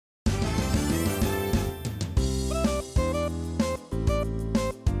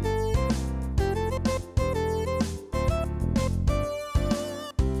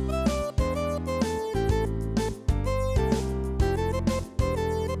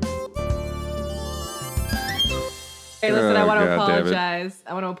Hey, listen, I want to apologize.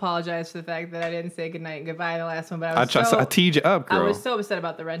 I want to apologize for the fact that I didn't say goodnight and goodbye in the last one, but I teed you up, girl. I was so upset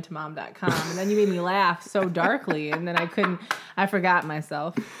about the rentomom.com, and then you made me laugh so darkly, and then I forgot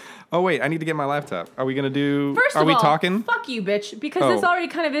myself. Oh, wait, I need to get my laptop. Are we going to do... First of all, talking? Fuck you, bitch, because this already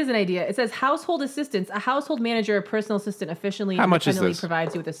kind of is an idea. It says household assistance. A household manager or personal assistant efficiently and independently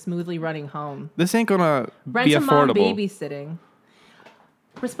provides you with a smoothly running home. This ain't going to be affordable. Rent-a-mom babysitting.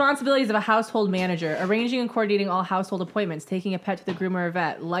 Responsibilities of a household manager: arranging and coordinating all household appointments, taking a pet to the groomer or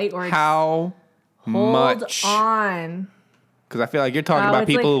vet, light or how much? Hold on, because I feel like you're talking about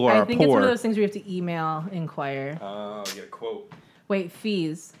people who are poor. I think it's one of those things where you have to email inquire. Oh, get a quote. Wait,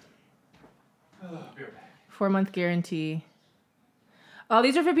 fees. 4-month guarantee. Oh,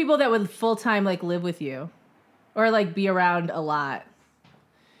 these are for people that would full time like live with you, or like be around a lot.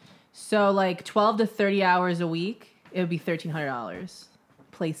 So like 12 to 30 hours a week, it would be $1,300.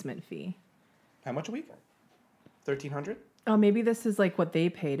 Placement fee. How much a week? $1,300? Oh, maybe this is like what they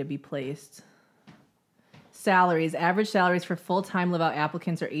pay to be placed. Salaries. Average salaries for full-time live-out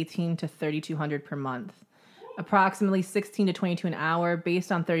applicants are $1,800 to $3,200 per month. Approximately $16 to $22 an hour,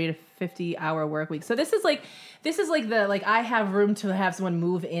 based on 30 to 50 hour work week. So this is like the I have room to have someone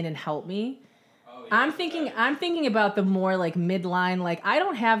move in and help me. Oh, yeah, I'm thinking about the more like midline. Like, I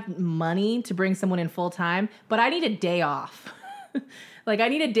don't have money to bring someone in full-time, but I need a day off. Like, I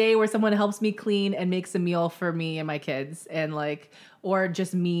need a day where someone helps me clean and makes a meal for me and my kids, and like, or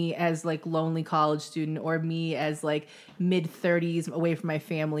just me as like lonely college student, or me as like mid-30s away from my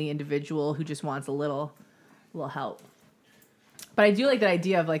family individual who just wants a little help. But I do like that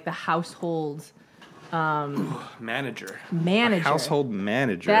idea of like the household manager. A household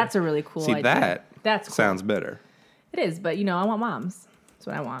manager. That's a really cool idea. That's cool. Sounds better. It is, but you know, I want moms. That's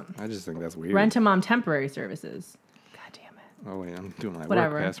what I want. I just think that's weird. Rent-a-mom temporary services. Oh, wait, I'm doing my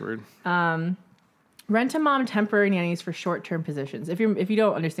Whatever. work password. Rent-a-mom temporary nannies for short-term positions. If you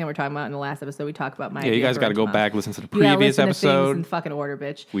don't understand what we're talking about, in the last episode, we talked about my idea. You guys got to go back, listen to the previous episode. In fucking order,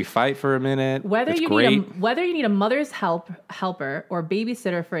 bitch. We fight for a minute. Whether you need a mother's helper or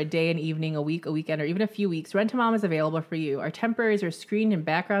babysitter for a day, an evening, a week, a weekend, or even a few weeks, Rent-a-mom is available for you. Our temporaries are screened and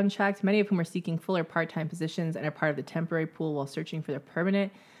background checked, many of whom are seeking full or part-time positions and are part of the temporary pool while searching for their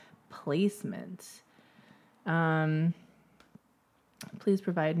permanent placement. Please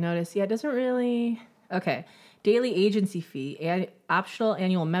provide notice. Yeah, it doesn't really... Okay. Daily agency fee. Optional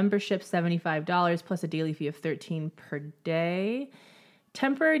annual membership, $75, plus a daily fee of $13 per day.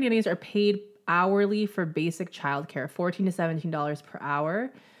 Temporary nannies are paid hourly for basic childcare, $14 to $17 per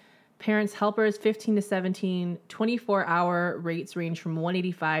hour. Parents helpers, $15 to $17. 24-hour rates range from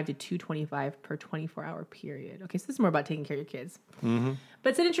 $185 to $225 per 24-hour period. Okay, so this is more about taking care of your kids. Mm-hmm. But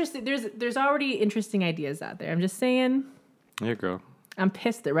it's an interesting... There's already interesting ideas out there. I'm just saying... Yeah, girl. I'm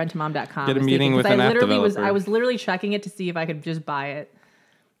pissed that rentomom.com. Get a meeting with an app developer. I was literally checking it to see if I could just buy it,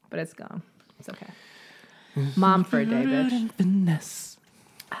 but it's gone. It's okay. Mom for a day, bitch.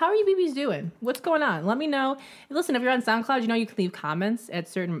 How are you BBs doing? What's going on? Let me know. Listen, if you're on SoundCloud, you know you can leave comments at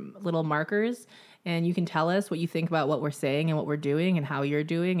certain little markers, and you can tell us what you think about what we're saying and what we're doing and how you're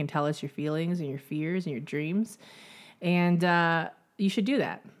doing, and tell us your feelings and your fears and your dreams. And you should do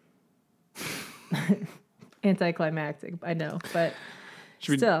that. Anticlimactic, I know, but...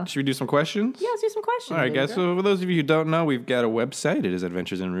 Should we do some questions? Yeah, let's do some questions. All right, guys. So for those of you who don't know, we've got a website. It is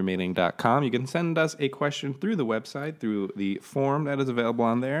adventuresinroommating.com. You can send us a question through the website, through the form that is available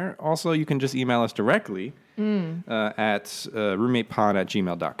on there. Also, you can just email us directly at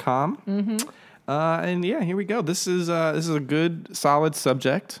roommatepod@gmail.com. Mm-hmm. And yeah, here we go. This is a good, solid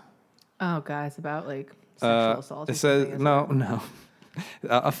subject. Oh, guys, about like sexual assault. It says, no.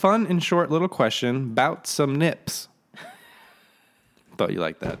 A fun and short little question about some nips. Thought you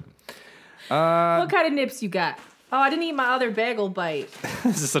liked that. What kind of nips you got? Oh, I didn't eat my other bagel bite.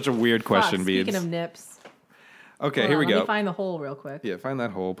 This is such a weird question, Beans. Speaking of nips. Okay, here we go. Let me find the hole real quick. Yeah, find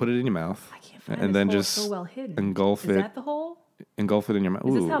that hole. Put it in your mouth. I can't find and this then hole. Just it's so well hidden. Engulf it. Is that the hole? Engulf it in your mouth.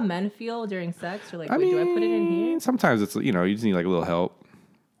 Is this how men feel during sex? Or like, do I put it in here? Sometimes it's, you just need like a little help.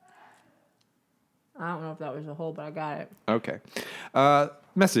 I don't know if that was a hole, but I got it. Okay.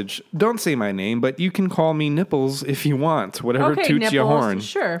 Message. Don't say my name, but you can call me Nipples if you want. Whatever toots Nipples. your horn.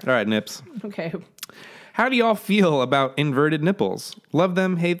 Sure. All right, Nips. Okay. How do y'all feel about inverted nipples? Love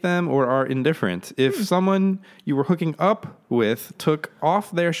them, hate them, or are indifferent? If someone you were hooking up with took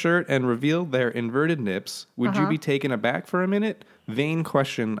off their shirt and revealed their inverted nips, would you be taken aback for a minute? Vain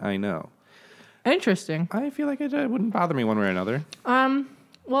question, I know. Interesting. I feel like it wouldn't bother me one way or another.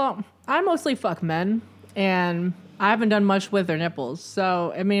 Well, I mostly fuck men, and I haven't done much with their nipples.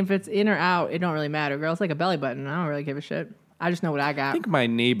 So, I mean, if it's in or out, it don't really matter. Girl, it's like a belly button. I don't really give a shit. I just know what I got. I think my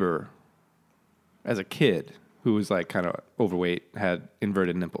neighbor, as a kid, who was like kind of overweight had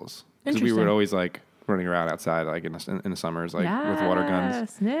inverted nipples. So we Interesting. were always like running around outside like in the summers like with water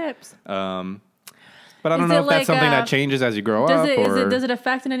guns. Snips. But I don't know if that's something that changes as you grow up. Does it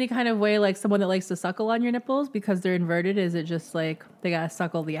affect in any kind of way, like someone that likes to suckle on your nipples because they're inverted? Is it just like they gotta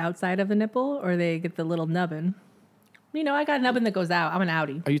suckle the outside of the nipple, or they get the little nubbin? You know, I got a nubbin that goes out. I'm an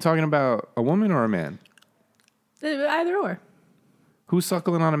outie. Are you talking about a woman or a man? Either or. Who's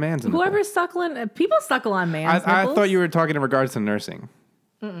suckling on a man's nipple? Whoever's suckling, people suckle on man's I nipples. thought you were talking in regards to nursing.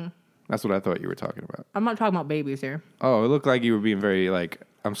 That's what I thought you were talking about. I'm not talking about babies here. Oh, it looked like you were being very like,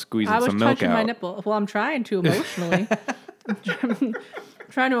 I'm squeezing some milk out. I was touching my nipple. Well, I'm trying to emotionally.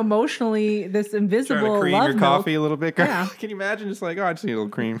 trying to emotionally, this invisible Trying to cream love your milk. coffee a little bit. Yeah. Can you imagine just like, oh, I just need a little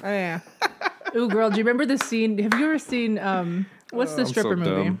cream. Oh, yeah. Ooh, girl, do you remember the scene? Have you ever seen, what's the stripper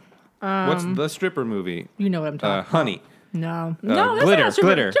movie? What's the stripper movie? You know what I'm talking about. Honey. No. No, that's Glitter, not a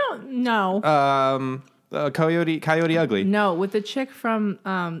stripper. Glitter. No. Coyote Ugly. No, with the chick from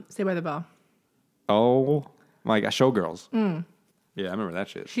Saved by the Bell. Oh my gosh, Showgirls. Yeah, I remember that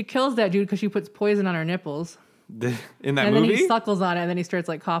shit. She kills that dude because she puts poison on her nipples. In that and movie? then he suckles on it, and then he starts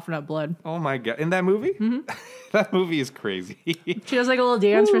like coughing up blood. Oh my god. In that movie? Mm-hmm. That movie is crazy. She does like a little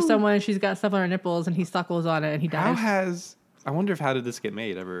dance for someone, and she's got stuff on her nipples, and he suckles on it, and he dies. I wonder if How Did This Get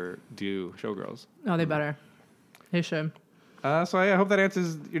Made ever do Showgirls? Oh, they better. They should. So I hope that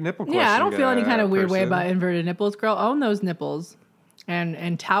answers your nipple question. Yeah, I don't feel any kind of weird way person. about inverted nipples. Girl, own those nipples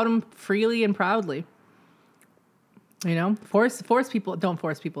and tout them freely and proudly. You know, don't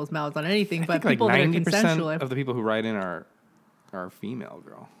force people's mouths on anything, but people like that are 90% consensual. of the people who write in are female,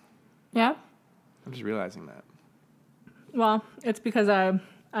 girl. Yeah. I'm just realizing that. Well, it's because I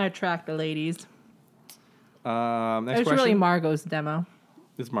attract the ladies. Next It's question. really Margot's demo.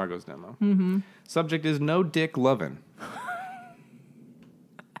 It's Margot's demo. Mm-hmm. Subject is no dick lovin'.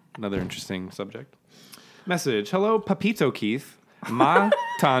 Another interesting subject. Message. Hello, Papito Keith, Ma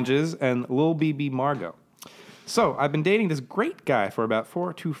Tanges, and Lil BB Margot. So, I've been dating this great guy for about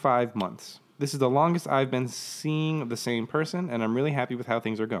 4 to 5 months. This is the longest I've been seeing the same person, and I'm really happy with how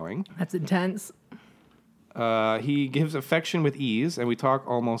things are going. That's intense. He gives affection with ease, and we talk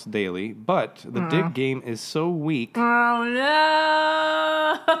almost daily, but the dick game is so weak. Oh, no.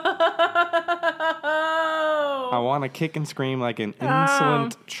 I want to kick and scream like an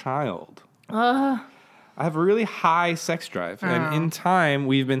insolent child. I have a really high sex drive, and in time,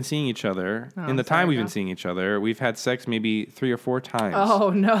 we've been seeing each other. In the time we've been seeing each other, we've had sex maybe 3 or 4 times. Oh,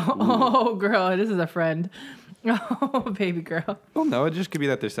 no. Ooh. Oh, girl, this is a friend. Oh, baby girl. Well, no, it just could be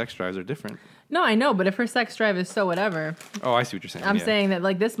that their sex drives are different. No, I know, but if her sex drive is so whatever. Oh, I see what you're saying. I'm saying that,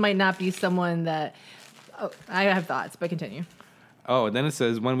 like, this might not be someone that... Oh, I have thoughts, but continue. Oh, and then it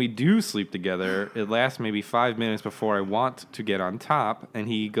says, when we do sleep together, it lasts maybe 5 minutes before I want to get on top, and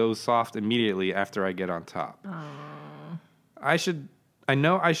he goes soft immediately after I get on top. Aww. I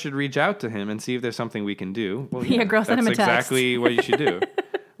know I should reach out to him and see if there's something we can do. Well, Yeah, girl, send him a text. That's exactly what you should do.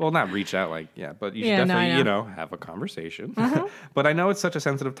 Well, not reach out but you should definitely, have a conversation. But I know it's such a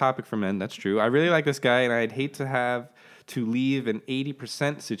sensitive topic for men. That's true. I really like this guy, and I'd hate to have to leave an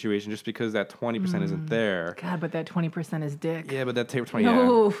 80% situation just because that 20% isn't there. God, but that 20% is dick. Yeah, but that 20%,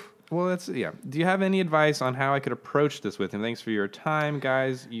 No. yeah. Well, do you have any advice on how I could approach this with him? Thanks for your time,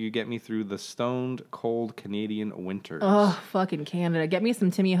 guys. You get me through the stoned, cold Canadian winters. Oh, fucking Canada. Get me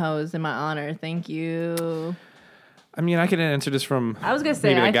some Timmy Hose in my honor. Thank you. I mean, I can answer this from I was gonna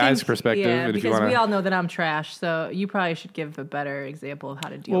say maybe the I guy's think, perspective. Yeah, if because you wanna... we all know that I'm trash, so you probably should give a better example of how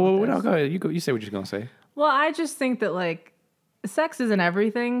to deal with this. No, go ahead. You say what you're gonna say. Well, I just think that like sex isn't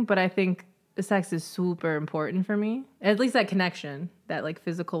everything, but I think sex is super important for me. At least that connection, that like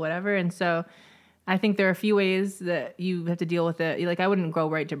physical whatever. And so I think there are a few ways that you have to deal with it. Like I wouldn't go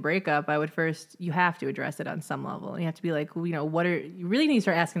right to breakup. You have to address it on some level. You have to be like, you know, you really need to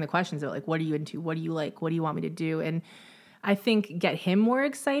start asking the questions about like, what are you into? What do you like? What do you want me to do? And I think get him more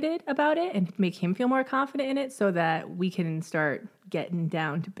excited about it and make him feel more confident in it so that we can start getting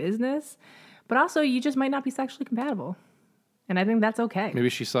down to business. But also you just might not be sexually compatible. And I think that's okay. Maybe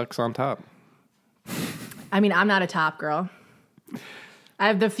she sucks on top. I mean, I'm not a top girl.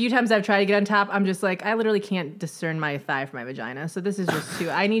 The few times I've tried to get on top, I'm just like, I literally can't discern my thigh from my vagina. So this is just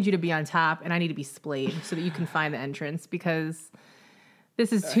too, I need you to be on top and I need to be splayed so that you can find the entrance because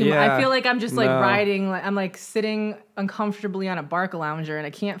this is too much. I feel like I'm just like riding, I'm like sitting uncomfortably on a barca lounger and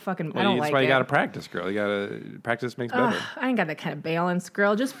I can't fucking, I don't like it. That's why you gotta practice, girl. You gotta, practice makes better. I ain't got that kind of balance,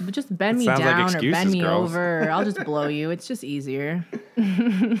 girl. Just bend me sounds like down or bend me girls. over. Or I'll just blow you. It's just easier.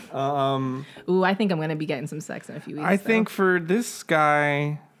 Ooh, I think I'm gonna be getting some sex in a few weeks. I think for this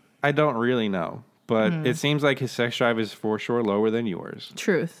guy, I don't really know, but it seems like his sex drive is for sure lower than yours.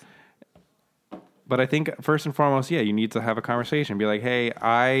 Truth. But I think first and foremost, you need to have a conversation. Be like, hey,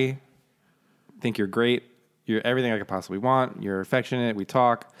 I think you're great. You're everything I could possibly want. You're affectionate. We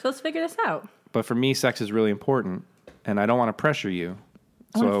talk. So let's figure this out. But for me, sex is really important, and I don't want to pressure you.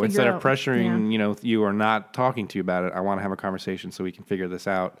 So instead of pressuring, you or not talking to you about it, I want to have a conversation so we can figure this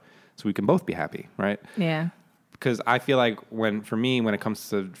out, so we can both be happy, right? Yeah. Because I feel like when it comes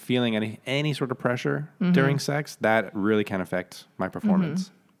to feeling any sort of pressure during sex, that really can affect my performance.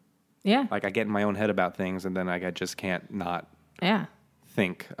 Yeah. Like I get in my own head about things, and then I just can't not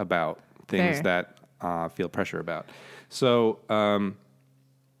think about things that feel pressure about. So,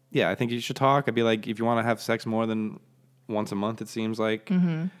 I think you should talk. I'd be like, if you want to have sex more than once a month, it seems like.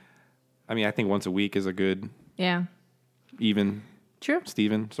 I mean, I think once a week is a good, even,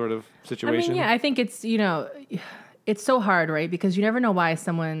 Steven sort of situation. I think it's, it's so hard, right? Because you never know why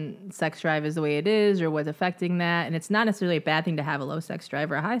someone's sex drive is the way it is or what's affecting that. And it's not necessarily a bad thing to have a low sex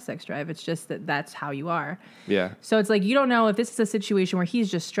drive or a high sex drive. It's just that that's how you are. Yeah. So it's like, you don't know if this is a situation where he's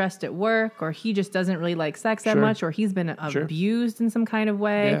just stressed at work or he just doesn't really like sex that much or he's been abused in some kind of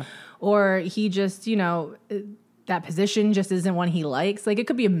way or he just, that position just isn't one he likes. Like, it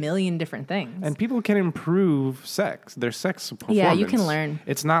could be a million different things. And people can improve their sex performance. Yeah, you can learn.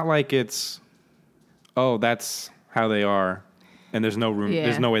 It's not like it's, that's how they are, and there's no room. Yeah.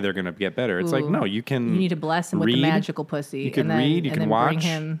 There's no way they're going to get better. It's like, no, you can. You need to bless him with the magical pussy. You can read. You can watch.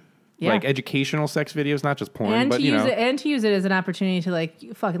 Like educational sex videos, not just porn, to use it as an opportunity to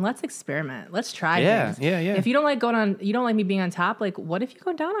like fucking let's experiment. Let's try things. Yeah. If you don't like me being on top, like what if you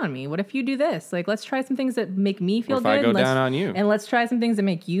go down on me? What if you do this? Like let's try some things that make me feel good. If I go down on you, and let's try some things that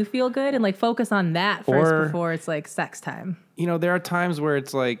make you feel good, and like focus on that first before it's like sex time. There are times where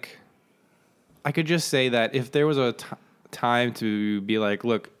it's like, I could just say that if there was a time to be like,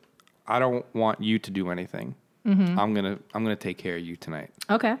 look, I don't want you to do anything. I'm gonna take care of you tonight.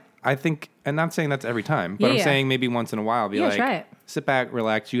 Okay. I think, and not saying that's every time, but I'm saying maybe once in a while, be like, try it. Sit back,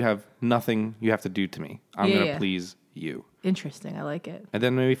 relax. You have nothing you have to do to me. I'm going to please you. Interesting. I like it. And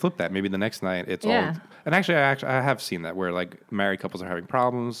then maybe flip that. Maybe the next night it's all. And actually, I have seen that where like married couples are having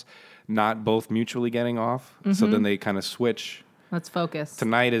problems, not both mutually getting off. So then they kind of switch. Let's focus.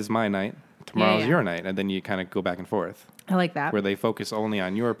 Tonight is my night. Tomorrow's your night. And then you kind of go back and forth. I like that. Where they focus only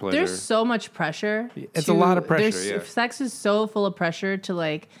on your pleasure. There's so much pressure. It's a lot of pressure. Sex is so full of pressure to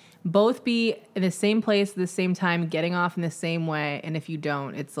like both be in the same place at the same time, getting off in the same way. And if you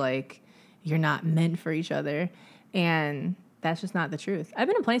don't, it's like you're not meant for each other. And that's just not the truth. I've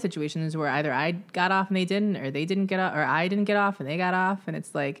been in plenty of situations where either I got off and they didn't, or they didn't get off, or I didn't get off and they got off. And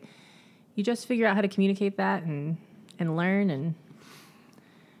it's like, you just figure out how to communicate that and learn and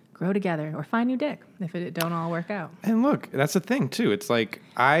grow together or find new dick if it don't all work out. And look, that's the thing too. It's like,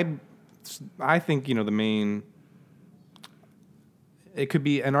 I think, the main, it could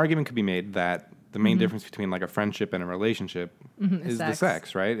be, an argument could be made that the main difference between like a friendship and a relationship is the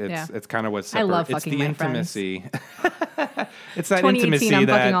sex, right? It's kind of what separates. I love fucking it's the intimacy. It's that intimacy I'm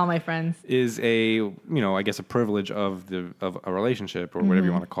that fucking all my friends. Is a, I guess a privilege of a relationship or whatever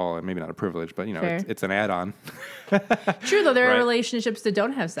you want to call it. Maybe not a privilege, but it's an add-on. True though, there are relationships that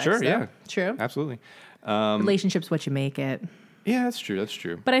don't have sex. Sure, though. Yeah, true, absolutely. Relationships, what you make it. Yeah, that's true. That's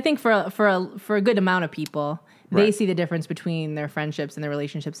true. But I think for a good amount of people, they see the difference between their friendships and their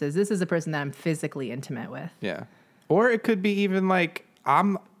relationships as this is a person that I'm physically intimate with. Yeah. Or it could be even like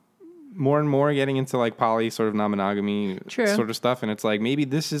I'm more and more getting into like poly sort of non-monogamy sort of stuff. And it's like maybe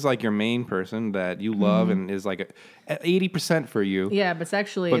this is like your main person that you love and is like 80% for you. Yeah, but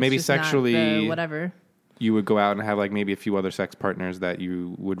sexually, but maybe sexually, whatever. You would go out and have like maybe a few other sex partners that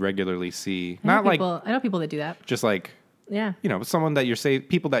you would regularly see. I know people that do that. Just like, someone that you're safe,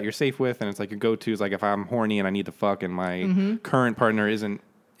 people that you're safe with, and it's like your go-to is like if I'm horny and I need to fuck, and my current partner isn't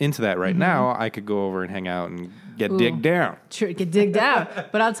into that right now, I could go over and hang out and get digged down. Sure, get digged down.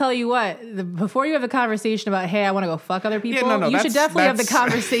 But I'll tell you what, before you have the conversation about, hey, I want to go fuck other people, you should definitely have the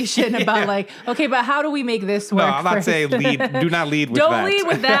conversation about like, okay, but how do we make this work? No, I'm not saying lead. Do not lead with Don't that. Don't lead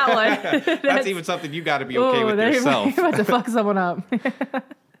with that one. That's even something you got to be okay with yourself. You're about to fuck someone up.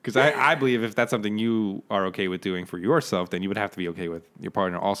 Because I believe if that's something you are okay with doing for yourself, then you would have to be okay with your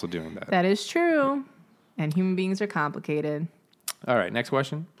partner also doing that. That is true. And human beings are complicated. All right, next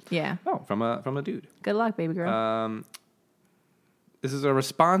question. Yeah. Oh, from a dude. Good luck, baby girl. This is a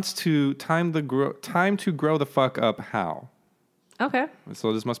response to time to grow the fuck up. How? Okay.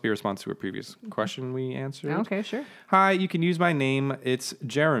 So this must be a response to a previous question we answered. Okay, sure. Hi, you can use my name. It's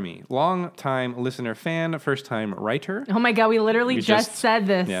Jeremy. Long time listener fan, first time writer. Oh my God, we literally just said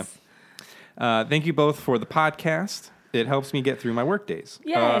this. Yeah. Thank you both for the podcast. It helps me get through my work days.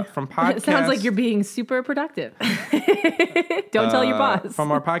 Yeah. From podcast, It sounds like you're being super productive. Don't tell your boss. From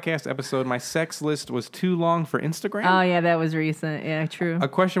our podcast episode, my sex list was too long for Instagram. Oh, yeah, that was recent. Yeah, true. A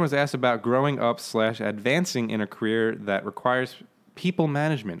question was asked about growing up / advancing in a career that requires people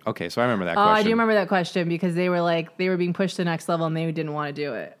management. Okay, so I remember that question. I do remember that question because they were being pushed to the next level and they didn't want to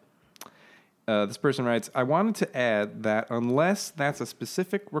do it. This person writes, I wanted to add that unless that's a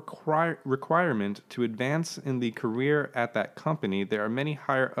specific requirement to advance in the career at that company, there are many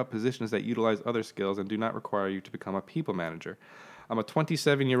higher up positions that utilize other skills and do not require you to become a people manager. I'm a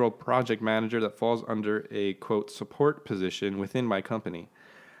 27-year-old project manager that falls under a, quote, support position within my company.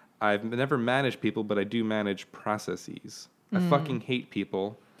 I've never managed people, but I do manage processes. I fucking hate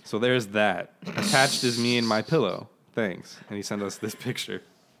people, so there's that. Attached is me and my pillow. Thanks. And he sent us this picture.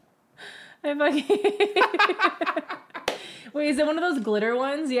 I fucking... Wait, is it one of those glitter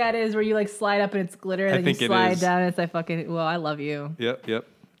ones? Yeah, it is, where you like slide up and it's glitter, and then you slide down and it's like fucking... Well, I love you. Yep.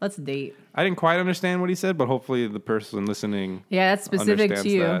 Let's date. I didn't quite understand what he said, but hopefully the person listening that's specific to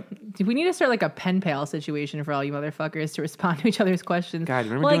you. That. Do we need to start like a pen pal situation for all you motherfuckers to respond to each other's questions? God,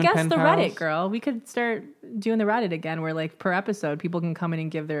 remember well, doing I guess pen the pals? Reddit, girl. We could start doing the Reddit again, where like per episode, people can come in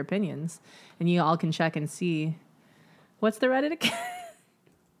and give their opinions, and you all can check and see. What's the Reddit again?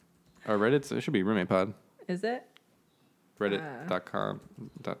 Our Reddit, it should be roommate pod. Is it?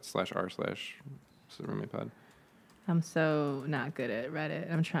 Reddit.com/r/roommate pod. I'm so not good at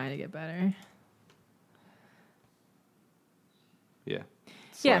Reddit. I'm trying to get better. Yeah.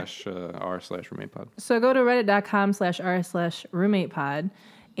 /r/roommate pod. So go to reddit.com/r/roommate pod.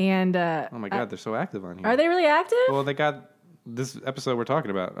 And oh my God, they're so active on here. Are they really active? Well, they got this episode we're talking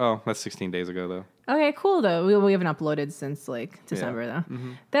about. Oh, that's 16 days ago, though. Okay, cool, though. We haven't uploaded since, like, December, though.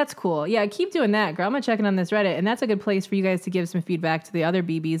 Mm-hmm. That's cool. Yeah, keep doing that, girl. I'm going to check in on this Reddit, and that's a good place for you guys to give some feedback to the other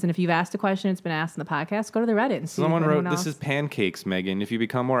BBs. And if you've asked a question, it's been asked in the podcast, go to the Reddit and see. Someone wrote, this is pancakes, Megan. If you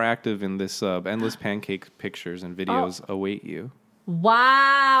become more active in this sub, endless pancake pictures and videos await you.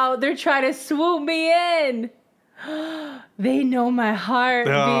 Wow, they're trying to swoop me in. They know my heart.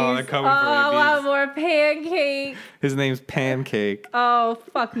 Oh, they're coming for me. I want more pancake. His name's Pancake. Oh,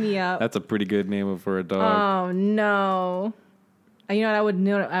 fuck me up. That's a pretty good name for a dog. Oh no. You know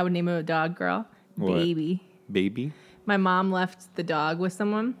what I would name a dog, girl? What? Baby. Baby? My mom left the dog with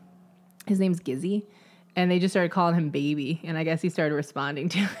someone. His name's Gizzy. And they just started calling him Baby. And I guess he started responding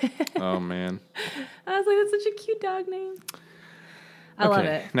to it. Oh, man. I was like, that's such a cute dog name. I love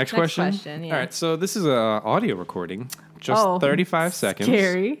it. Next question. Yeah. All right, so this is an audio recording. Just 35 seconds.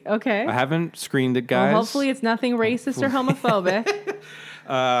 Scary. Okay. I haven't screened it, guys. Well, hopefully it's nothing racist or homophobic.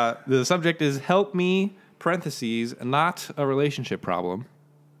 The subject is help me, parentheses, not a relationship problem.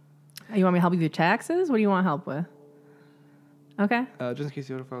 You want me to help you with your taxes? What do you want help with? Okay. Just in case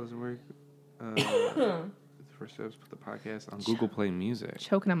the audio file doesn't work. The first step is put the podcast on Google Play Music.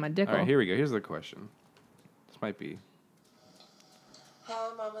 Choking on my dick. All right, here we go. Here's the question. This might be... Hi,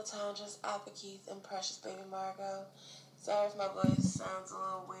 Mama Tandra's, Appa Keith, and Precious Baby Margot. Sorry if my voice sounds a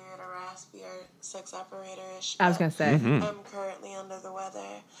little weird or raspy or sex operator-ish. I was going to say. Mm-hmm. I'm currently under the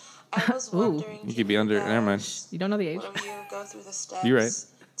weather. I was wondering... You could be under... Never mind. You don't know the age. One of you go through the steps You're right.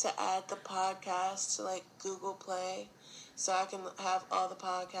 to add the podcast to, like, Google Play so I can have all the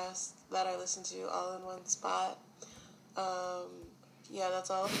podcasts that I listen to all in one spot. Yeah, that's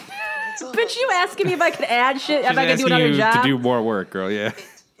all. Bitch, you asking me if I could add shit, if I could do She's another asking you job? to do more work, girl, yeah.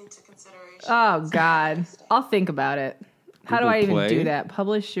 Into consideration. Oh, God. I'll think about it. How do Google I even Play? do that?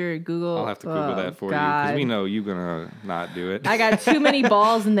 Publish your Google... I'll have to Google that for you, God. because we know you're going to not do it. I got too many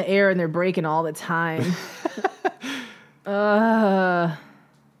balls in the air, and they're breaking all the time. All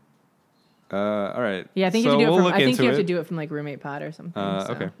right. Yeah, I think so you have to do it we'll from. look I think into you have it. to do it from like Roommate Pod or something.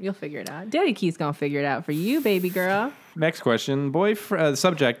 Okay. You'll figure it out. Daddy Key's gonna figure it out for you, baby girl. Next question. The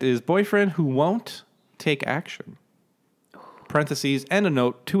subject is boyfriend who won't take action. Parentheses and a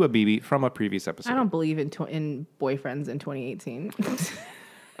note to a BB from a previous episode. I don't believe in boyfriends in 2018.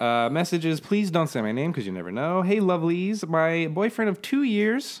 Messages. Please don't say my name because you never know. Hey, lovelies. My boyfriend of 2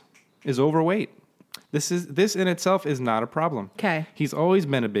 years is overweight. This in itself is not a problem. 'Kay. He's always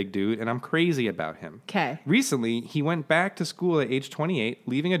been a big dude, and I'm crazy about him. 'Kay. Recently, he went back to school at age 28,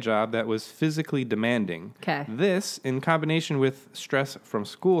 leaving a job that was physically demanding. 'Kay. This, in combination with stress from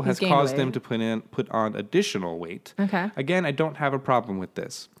school, has gained caused weight. him to put on additional weight. Okay. Again, I don't have a problem with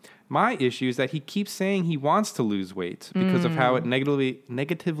this. My issue is that he keeps saying he wants to lose weight because of how it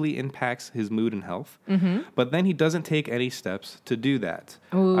negatively impacts his mood and health. But then he doesn't take any steps to do that.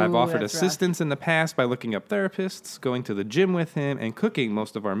 Ooh, I've offered that's assistance in the past by looking up therapists, going to the gym with him, and cooking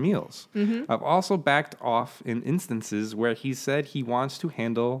most of our meals. I've also backed off in instances where he said he wants to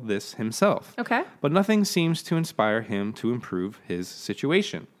handle this himself. Okay. But nothing seems to inspire him to improve his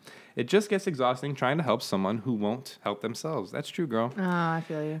situation. It just gets exhausting trying to help someone who won't help themselves. That's true, girl. Oh, I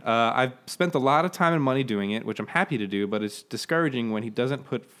feel you. I've spent a lot of time and money doing it, which I'm happy to do, but it's discouraging when he doesn't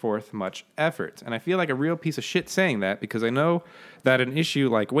put forth much effort. And I feel like a real piece of shit saying that because I know that an issue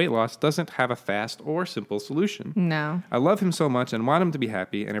like weight loss doesn't have a fast or simple solution. No. I love him so much and want him to be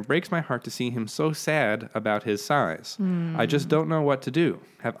happy, and it breaks my heart to see him so sad about his size. I just don't know what to do.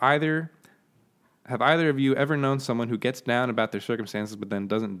 Have either of you ever known someone who gets down about their circumstances but then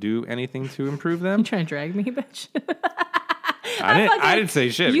doesn't do anything to improve them? You trying to drag me, bitch? I didn't say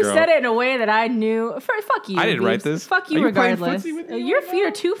shit, You girl. said it in a way that I knew. Fuck you. I didn't write Beebs. this. Fuck Are you you playing regardless. footsie with me Your right feet now?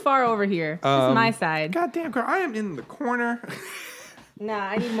 are too far over here. This is my side. God damn, girl. I am in the corner. Nah,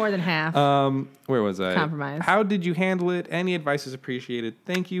 I need more than half. Where was I? Compromise. How did you handle it? Any advice is appreciated.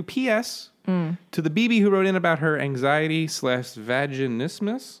 Thank you. P.S. To the BB who wrote in about her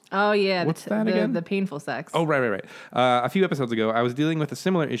anxiety/vaginismus. Oh, yeah. What's that again? The painful sex. Oh, right. A few episodes ago, I was dealing with a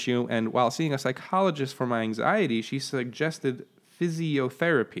similar issue, and while seeing a psychologist for my anxiety, she suggested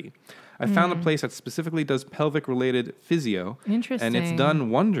physiotherapy. I found a place that specifically does pelvic-related physio. Interesting. And it's done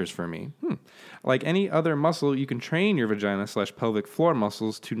wonders for me. Like any other muscle, you can train your vagina/pelvic floor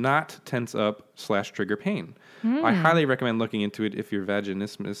muscles to not tense up/trigger pain. I highly recommend looking into it if your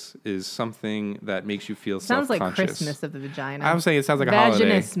vaginismus is something that makes you feel Sounds self-conscious. like Christmas of the vagina. I would say it sounds like a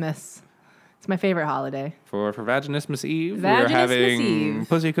holiday. Vaginismus. It's my favorite holiday. For Vaginismus Eve, we're Vaginismus having Eve.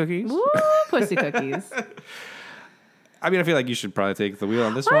 pussy cookies. Woo, pussy cookies. I mean, I feel like you should probably take the wheel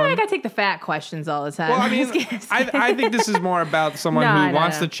on this Why do I one. gotta take the fat questions all the time? Well, I mean, I think this is more about someone who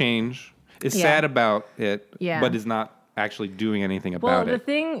wants to change, is sad about it, but is not actually doing anything about the it.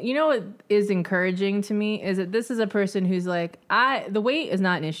 thing, you know what is encouraging to me is that this is a person who's like, the weight is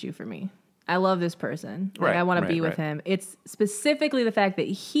not an issue for me. I love this person. Like, I want to be with him. It's specifically the fact that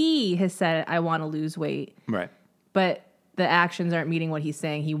he has said, I want to lose weight. Right. But the actions aren't meeting what he's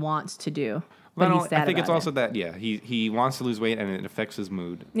saying he wants to do. But Well, he's sad I think it's about also that, he wants to lose weight and it affects his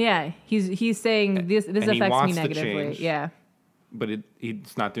mood. Yeah, he's saying this and he affects wants me to negatively. change. Yeah. But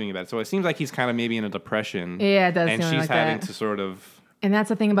he's not doing about it. So it seems like he's kind of maybe in a depression. Yeah, it does and seem she's like having that. to sort of... And that's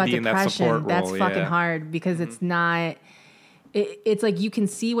the thing about be in that depression. support That's role, fucking yeah. hard because it's not. It's like you can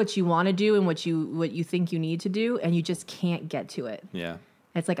see what you want to do and what you think you need to do, and you just can't get to it. Yeah.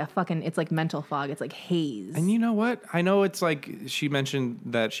 It's like it's like mental fog. It's like haze. And you know what? I know it's like she mentioned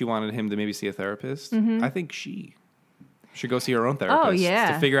that she wanted him to maybe see a therapist. I think she should go see her own therapist. Oh,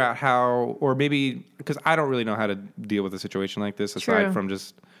 yeah. To figure out how, or maybe, because I don't really know how to deal with a situation like this aside from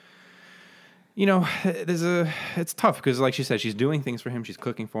just, it's tough because like she said, she's doing things for him. She's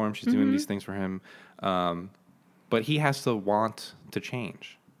cooking for him. She's doing these things for him. But he has to want to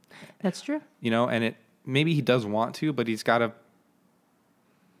change. That's true. And maybe he does want to, but he's got to,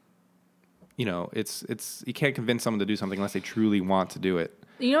 you can't convince someone to do something unless they truly want to do it.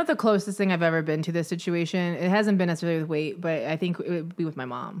 You know what the closest thing I've ever been to this situation? It hasn't been necessarily with weight, but I think it would be with my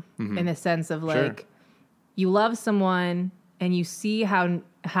mom in the sense of like, you love someone and you see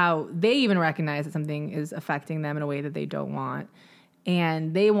how they even recognize that something is affecting them in a way that they don't want.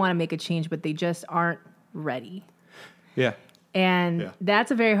 And they want to make a change, but they just aren't ready. Yeah. And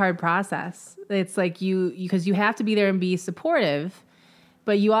that's a very hard process. It's like because you have to be there and be supportive,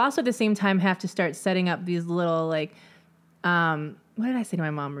 but you also at the same time have to start setting up these little like, what did I say to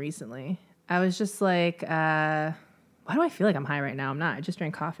my mom recently? I was just like, why do I feel like I'm high right now? I'm not. I just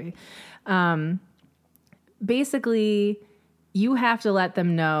drank coffee. Basically, you have to let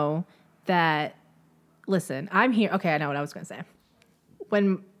them know that, listen, I'm here. Okay, I know what I was going to say.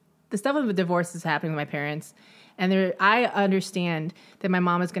 When the stuff with the divorce is happening with my parents, and I understand that my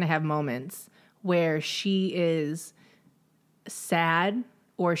mom is going to have moments where she is sad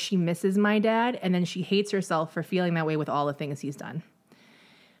or she misses my dad, and then she hates herself for feeling that way with all the things he's done.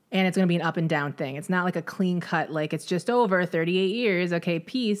 And it's going to be an up and down thing. It's not like a clean cut, like it's just over 38 years. Okay,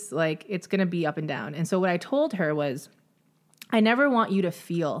 peace. Like it's going to be up and down. And so what I told her was, I never want you to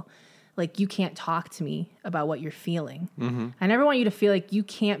feel like you can't talk to me about what you're feeling. Mm-hmm. I never want you to feel like you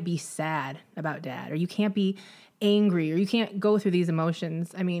can't be sad about dad or you can't be angry or you can't go through these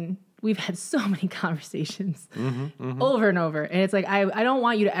emotions. I mean, we've had so many conversations over and over. And it's like, I don't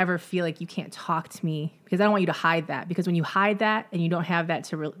want you to ever feel like you can't talk to me because I don't want you to hide that. Because when you hide that and you don't have that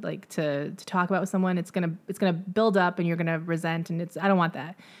to talk about with someone, it's going to build up and you're going to resent. And I don't want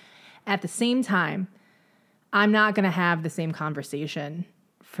that. At the same time, I'm not going to have the same conversation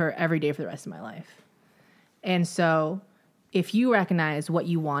for every day for the rest of my life. And so if you recognize what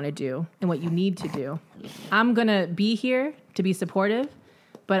you want to do and what you need to do, I'm going to be here to be supportive.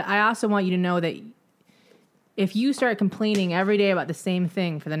 But I also want you to know that if you start complaining every day about the same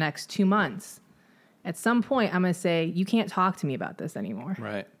thing for the next 2 months, at some point I'm going to say, you can't talk to me about this anymore.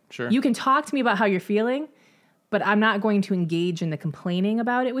 Right. Sure. You can talk to me about how you're feeling, but I'm not going to engage in the complaining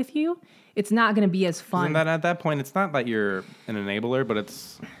about it with you. It's not going to be as fun. And then at that point, it's not that you're an enabler, but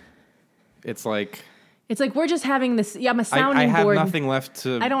it's like... It's like we're just having this... Yeah, I'm a sounding I have board. nothing left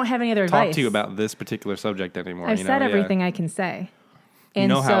to... I don't have any other advice. Talk to you about this particular subject anymore. I've said everything I can say. And you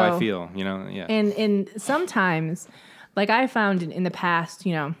know how I feel, yeah. And sometimes, like I found in the past,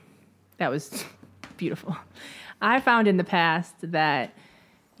 that was beautiful. I found in the past that,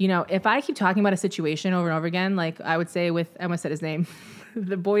 if I keep talking about a situation over and over again, like I would say I almost said his name,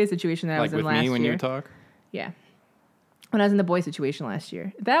 the boy situation that I was in last year. Like with me when you talk? Yeah. When I was in the boy situation last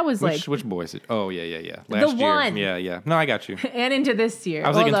year. That was which boy? Oh, yeah. Last year. One. Yeah. No, I got you. And into this year. I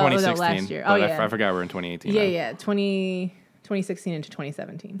was thinking 2016. Last year. But I forgot we're in 2018. Yeah. 2016 into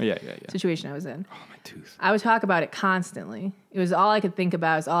 2017. Yeah. Situation I was in. Oh, my tooth. I would talk about it constantly. It was all I could think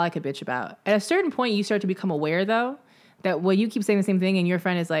about. It was all I could bitch about. At a certain point, you start to become aware, though, that when you keep saying the same thing and your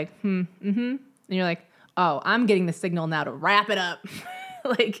friend is like, and you're like, oh, I'm getting the signal now to wrap it up.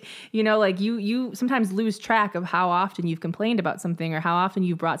 You sometimes lose track of how often you've complained about something or how often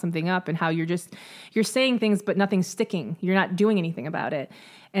you've brought something up and how you're saying things, but nothing's sticking. You're not doing anything about it.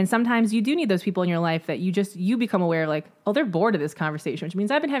 And sometimes you do need those people in your life that you become aware of, like, oh, they're bored of this conversation, which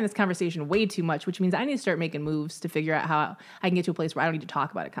means I've been having this conversation way too much, which means I need to start making moves to figure out how I can get to a place where I don't need to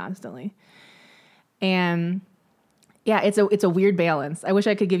talk about it constantly. And yeah, it's a weird balance. I wish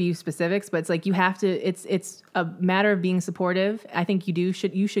I could give you specifics, but it's like you have to, it's a matter of being supportive. I think you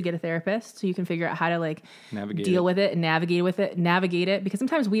should get a therapist so you can figure out how to like deal with it and navigate it. Because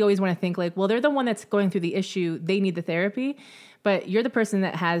sometimes we always want to think like, well, they're the one that's going through the issue. They need the therapy, but you're the person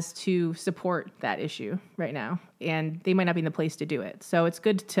that has to support that issue right now. And they might not be in the place to do it. So it's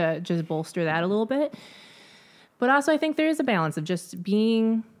good to just bolster that a little bit. But also I think there is a balance of just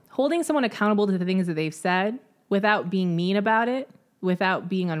holding someone accountable to the things that they've said, without being mean about it, without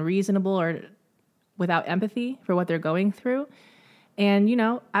being unreasonable or without empathy for what they're going through. And,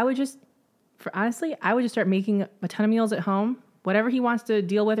 I would just start making a ton of meals at home. Whatever he wants to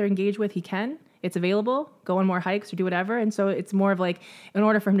deal with or engage with, he can. It's available. Go on more hikes or do whatever. And so it's more of like, in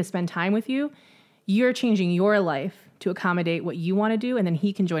order for him to spend time with you, you're changing your life to accommodate what you want to do. And then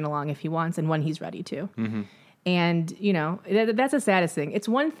he can join along if he wants and when he's ready to. Mm-hmm. And, that's the saddest thing. It's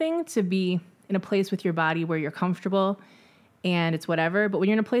one thing to be in a place with your body where you're comfortable and it's whatever. But when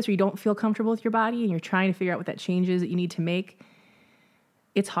you're in a place where you don't feel comfortable with your body and you're trying to figure out what that change is that you need to make,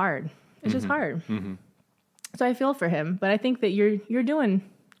 it's hard. It's just hard. Mm-hmm. So I feel for him, but I think that you're doing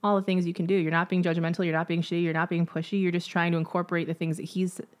all the things you can do. You're not being judgmental. You're not being shitty. You're not being pushy. You're just trying to incorporate the things that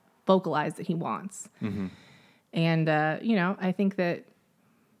he's vocalized that he wants. Mm-hmm. And, I think that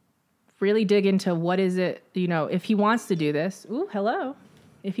really dig into what is it, if he wants to do this. Ooh, hello.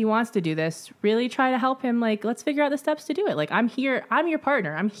 If he wants to do this, really try to help him. Like, let's figure out the steps to do it. Like, I'm here. I'm your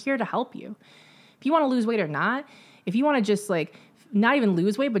partner. I'm here to help you. If you want to lose weight or not, if you want to just like not even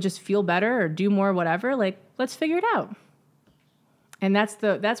lose weight, but just feel better or do more, whatever, like, let's figure it out. And that's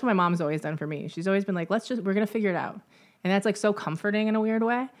what my mom's always done for me. She's always been like, we're going to figure it out. And that's like so comforting in a weird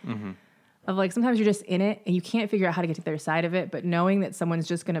way of like, sometimes you're just in it and you can't figure out how to get to the other side of it, but knowing that someone's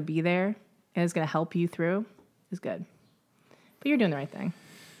just going to be there and is going to help you through is good. But you're doing the right thing.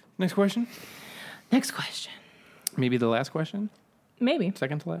 Next question. Maybe the last question? Maybe.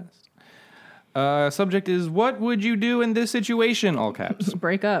 Second to last. Subject is, what would you do in this situation? All caps.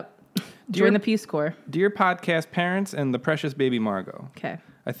 Break up. Join the Peace Corps. Dear podcast parents and the precious baby Margot. Okay.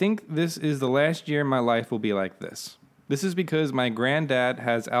 I think this is the last year my life will be like this. This is because my granddad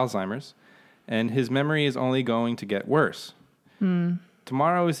has Alzheimer's and his memory is only going to get worse.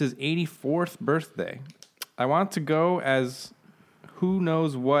 Tomorrow is his 84th birthday. I want to go as who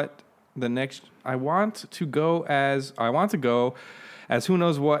knows what the next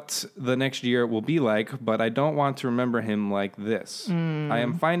year will be like, but I don't want to remember him like this. I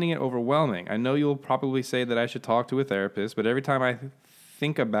am finding it overwhelming. I know you'll probably say that I should talk to a therapist, but every time I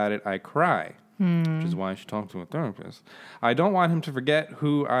think about it, I cry, which is why I should talk to a therapist. I don't want him to forget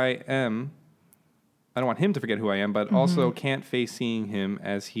who I am. But also can't face seeing him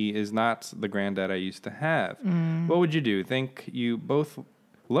as he is not the granddad I used to have. What would you do? Thank you both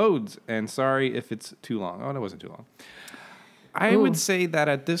loads, and sorry if it's too long. Oh, that wasn't too long. I would say that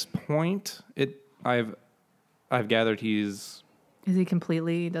at this point, I've gathered he's Is he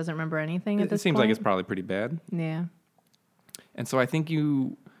completely doesn't remember anything at It this seems point? like it's probably pretty bad. Yeah. And so I think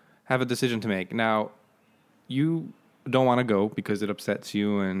you have a decision to make. Now, you don't want to go because it upsets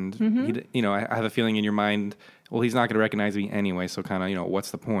you. And, I have a feeling in your mind, well, he's not going to recognize me anyway. So kind of,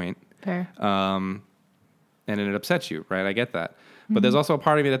 what's the point? Fair. And then it upsets you, right? I get that. But there's also a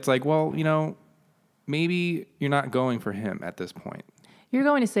part of me that's like, well, maybe you're not going for him at this point. You're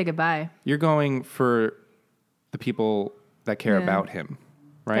going to say goodbye. You're going for the people that care about him,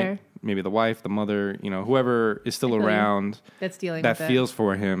 right? Fair. Maybe the wife, the mother, whoever is still around That's dealing that with feels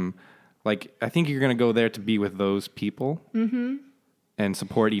for him. Like, I think you're going to go there to be with those people and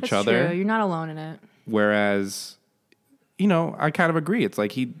support each That's other. true. You're not alone in it. Whereas, I kind of agree. It's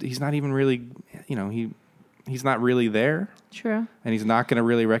like he's not even really, he's not really there. True. And he's not going to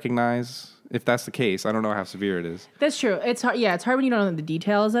really recognize, if that's the case. I don't know how severe it is. That's true. It's hard. Yeah, it's hard when you don't know the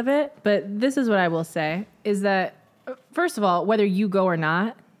details of it. But this is what I will say, is that, first of all, whether you go or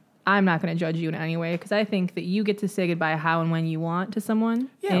not, I'm not going to judge you in any way, because I think that you get to say goodbye how and when you want to someone.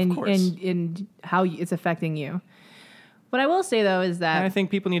 Yeah, and, of course. And how it's affecting you. What I will say, though, is that... And I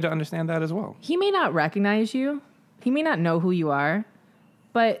think people need to understand that as well. He may not recognize you. He may not know who you are.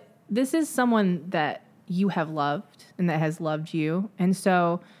 But this is someone that you have loved and that has loved you. And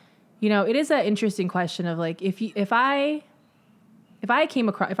so, it is an interesting question of, like, if I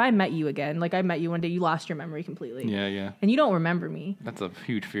met you again, like I met you one day, you lost your memory completely. Yeah. And you don't remember me. That's a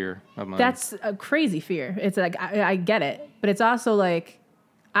huge fear of mine. That's a crazy fear. It's like, I get it. But it's also like,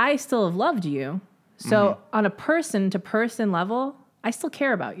 I still have loved you. So on a person-to-person level, I still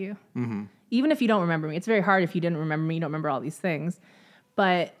care about you. Mm-hmm. Even if you don't remember me. It's very hard if you didn't remember me, you don't remember all these things.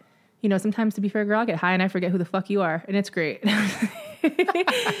 But, sometimes, to be fair, girl, I'll get high and I forget who the fuck you are. And it's great.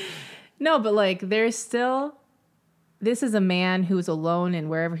 No, but like, there's still... This is a man who is alone in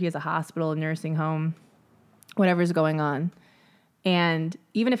wherever he is, a hospital, a nursing home, whatever's going on. And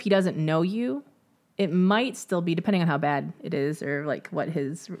even if he doesn't know you, it might still be, depending on how bad it is or like what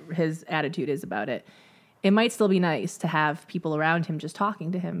his attitude is about it, it might still be nice to have people around him just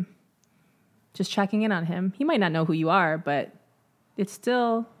talking to him, just checking in on him. He might not know who you are, but it's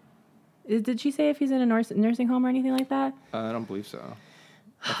still... Did she say if he's in a nursing home or anything like that? I don't believe so.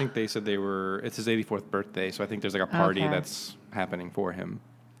 I think they said it's his 84th birthday, so I think there's like a party that's happening for him.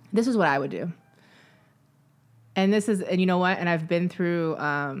 This is what I would do. And you know what? And I've been through,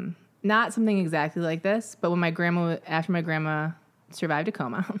 not something exactly like this, but after my grandma survived a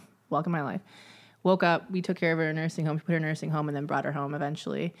coma, welcome my life, woke up, we took care of her in a nursing home, we put her in a nursing home and then brought her home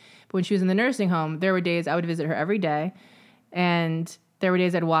eventually. But when she was in the nursing home, there were days I would visit her every day. And there were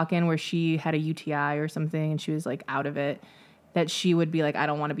days I'd walk in where she had a UTI or something and she was like out of it. That she would be like, I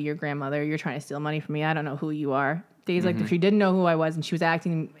don't want to be your grandmother. You're trying to steal money from me. I don't know who you are. Days like she didn't know who I was, and she was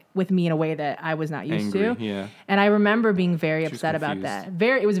acting with me in a way that I was not used to. Yeah. And I remember being very upset about that.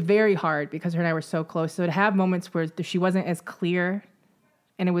 It was very hard because her and I were so close. So to have moments where she wasn't as clear,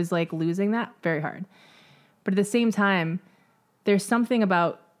 and it was like losing that, very hard. But at the same time, there's something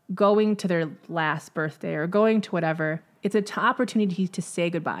about going to their last birthday or going to whatever. It's an opportunity to say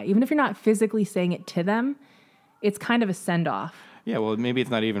goodbye, even if you're not physically saying it to them. It's kind of a send-off. Yeah, well, maybe it's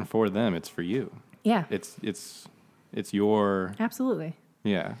not even for them. It's for you. Yeah. It's your... Absolutely.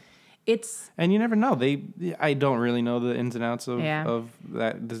 Yeah. It's... And you never know. I don't really know the ins and outs of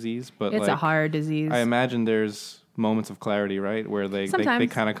that disease, but it's a hard disease. I imagine there's moments of clarity, right? Where they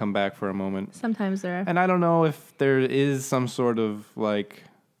kind of come back for a moment. Sometimes there are. And I don't know if there is some sort of like...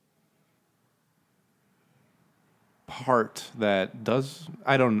 part that does...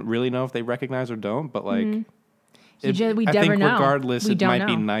 I don't really know if they recognize or don't, but like... I think regardless, it might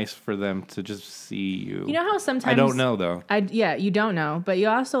be nice for them to just see you. You know how sometimes... I don't know, though. You don't know. But you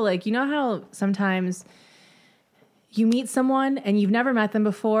also, like, you know how sometimes you meet someone and you've never met them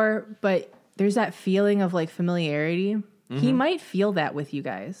before, but there's that feeling of, like, familiarity? Mm-hmm. He might feel that with you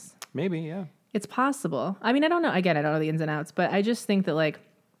guys. Maybe, yeah. It's possible. I mean, I don't know. Again, I don't know the ins and outs, but I just think that, like,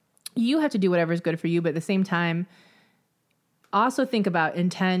 you have to do whatever's good for you, but at the same time... Also think about in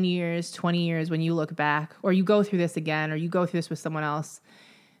 10 years, 20 years, when you look back, or you go through this again, or you go through this with someone else,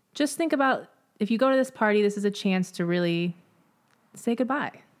 just think about, if you go to this party, this is a chance to really say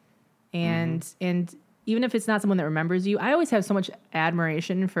goodbye. And even if it's not someone that remembers you, I always have so much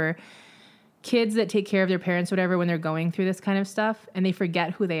admiration for kids that take care of their parents, whatever, when they're going through this kind of stuff, and they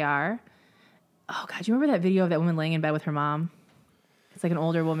forget who they are. Oh, God, do you remember that video of that woman laying in bed with her mom? It's like an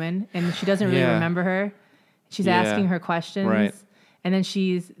older woman, and she doesn't really remember her. She's asking her questions, right. And then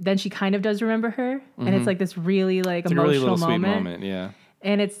she kind of does remember her, and it's like this really like emotional really little moment. Sweet moment, yeah.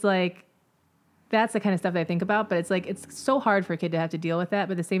 And it's like, that's the kind of stuff that I think about, but it's like, it's so hard for a kid to have to deal with that.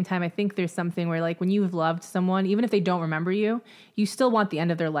 But at the same time, I think there's something where like when you've loved someone, even if they don't remember you, you still want the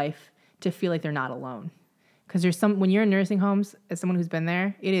end of their life to feel like they're not alone. Because when you're in nursing homes, as someone who's been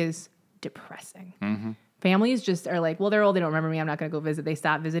there, it is depressing. Mm-hmm. Families just are like, well, they're old, they don't remember me, I'm not going to go visit. They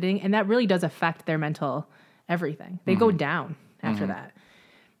stop visiting. And that really does affect their mental everything. They go down after that.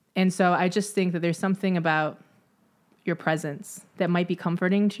 And so I just think that there's something about your presence that might be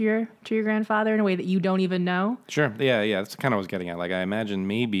comforting to your grandfather in a way that you don't even know. Sure. Yeah. That's kind of what I was getting at. Like, I imagine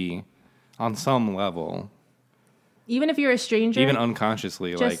maybe on some level, even if you're a stranger, even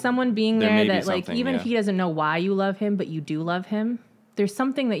unconsciously, just like someone being there that like, even if he doesn't know why you love him, but you do love him, there's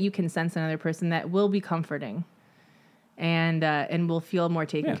something that you can sense in another person that will be comforting and will feel more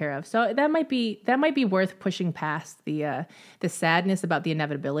taken care of. So that might be worth pushing past the sadness about the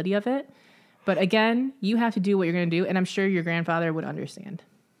inevitability of it. But again, you have to do what you're going to do, and I'm sure your grandfather would understand.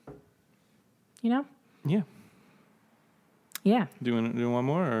 You know? Yeah. Yeah. Doing one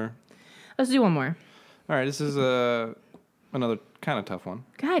more, or let's do one more. All right, this is another kind of tough one.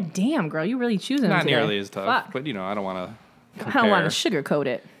 God damn, girl, you really choosing them Not today. nearly as tough, Fuck. but I don't want to. I don't want to sugarcoat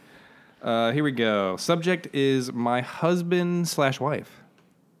it. Here we go. Subject is my husband/wife.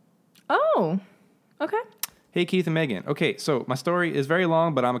 Oh, okay. Hey, Keith and Megan. Okay, so my story is very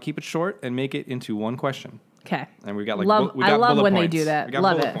long, but I'm gonna keep it short and make it into one question. Okay. And we got like I love when points. they do that. We got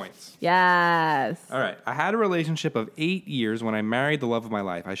love bullet it. Points. Yes. All right. I had a relationship of 8 years when I married the love of my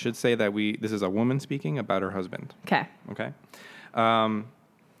life. I should say that this is a woman speaking about her husband. Okay. Okay. I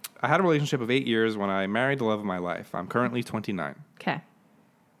had a relationship of 8 years when I married the love of my life. I'm currently 29. Okay.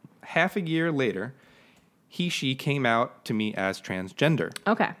 Half a year later, she came out to me as transgender.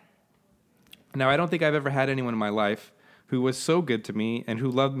 Okay. Now, I don't think I've ever had anyone in my life who was so good to me and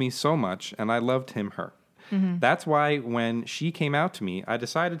who loved me so much, and I loved her. Mm-hmm. That's why when she came out to me, I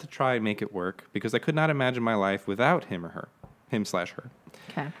decided to try and make it work because I could not imagine my life without him/her.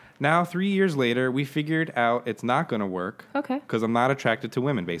 Okay. Now, 3 years later, we figured out it's not going to work. Okay. Because I'm not attracted to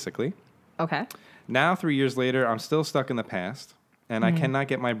women, basically. Okay. Now, 3 years later, I'm still stuck in the past, and I cannot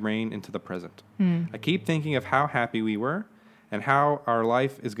get my brain into the present. I keep thinking of how happy we were and how our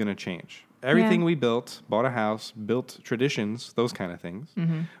life is going to change. Everything we built, bought a house, built traditions, those kind of things.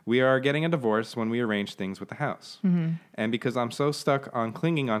 Mm-hmm. We are getting a divorce when we arrange things with the house. Mm-hmm. And because I'm so stuck on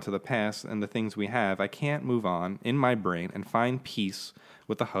clinging onto the past and the things we have, I can't move on in my brain and find peace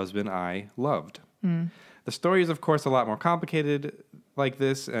with the husband I loved. The story is, of course, a lot more complicated like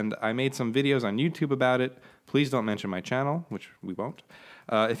this, and I made some videos on YouTube about it. Please don't mention my channel, which we won't.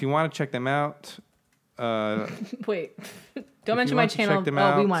 If you want to check them out... Wait. Don't mention my channel. Check them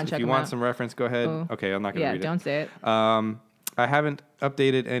out. We want to check them out. If you want some reference, go ahead. Oh. Okay, I'm not going to read it. Yeah, don't say it. I haven't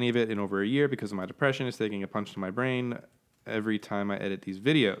updated any of it in over a year because of my depression. It's taking a punch to my brain every time I edit these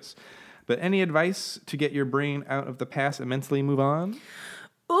videos. But any advice to get your brain out of the past and mentally move on?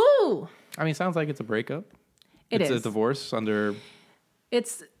 Ooh. I mean, it sounds like it's a breakup. It's a divorce under...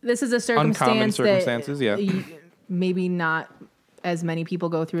 This is a circumstance uncommon circumstances, maybe not as many people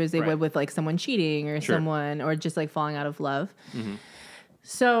go through as they would with like someone cheating or someone or just like falling out of love. Mm-hmm.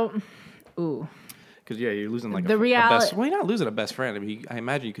 So, ooh. Because you're losing like the reality. Well, you're not losing a best friend. I mean, I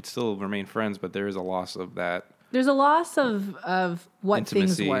imagine you could still remain friends, but there is a loss of that. There's a loss of what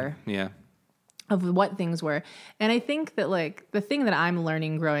intimacy. Things were. Yeah. Of what things were, and I think that like the thing that I'm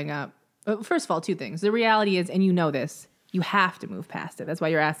learning growing up. First of all, two things. The reality is, and you know this. You have to move past it. That's why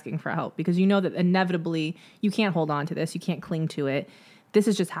you're asking for help, because you know that inevitably you can't hold on to this. You can't cling to it. This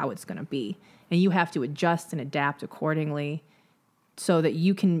is just how it's going to be. And you have to adjust and adapt accordingly so that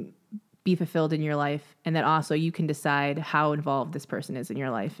you can be fulfilled in your life, and that also you can decide how involved this person is in your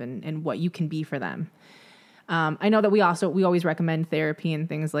life and what you can be for them. I know that we always recommend therapy and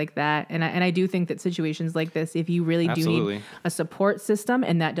things like that. And I do think that situations like this, if you really do need a support system,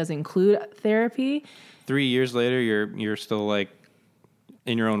 and that does include therapy. 3 years later, you're still like,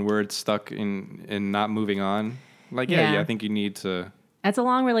 in your own words, stuck in not moving on. Like, I think you need to. That's a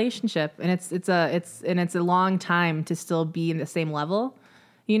long relationship, and it's a long time to still be in the same level,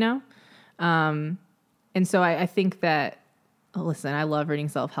 you know. And so I think that. Listen, I love reading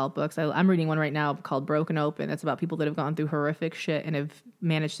self-help books. I'm reading one right now called Broken Open. It's about people that have gone through horrific shit and have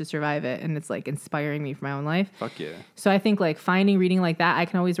managed to survive it. And it's like inspiring me for my own life. Fuck yeah. So I think like reading like that, I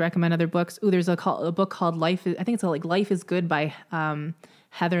can always recommend other books. Ooh, there's a book called Life is Good by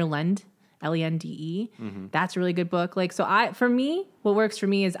Heather Lende, Lende. Mm-hmm. That's a really good book. Like, so for me, what works for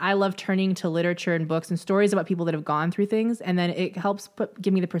me is I love turning to literature and books and stories about people that have gone through things. And then it helps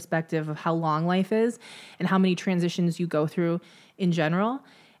give me the perspective of how long life is and how many transitions you go through in general.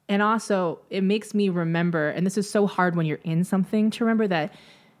 And also it makes me remember, and this is so hard when you're in something, to remember that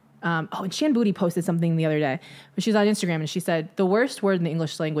And Shan Booty posted something the other day. But she was on Instagram and she said, the worst word in the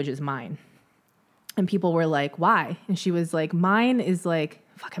English language is mine. And people were like, why? And she was like, mine is like,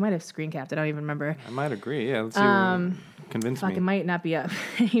 fuck, I might have screen capped it. I don't even remember. I might agree. Yeah, let's see. Convince me. It might not be up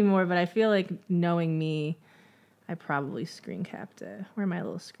anymore, but I feel like knowing me, I probably screen capped it. Where are my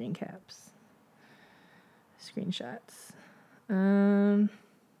little screen caps? Screenshots. Damn,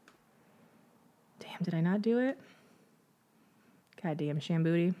 did I not do it? Goddamn,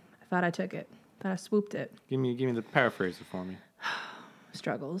 Shambooty. I thought I took it. Thought I swooped it. Give me the paraphrase for me.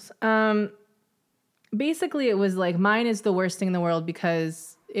 Struggles. Basically, it was like, mine is the worst thing in the world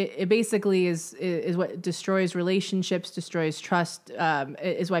because it basically is what destroys relationships, destroys trust,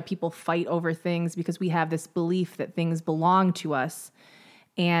 is why people fight over things, because we have this belief that things belong to us,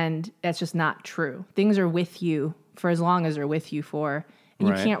 and that's just not true. Things are with you for as long as they're with you for, and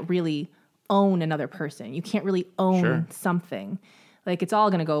you can't really own another person. You can't really own something. Like, it's all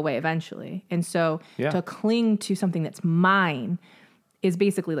going to go away eventually. And so to cling to something that's mine is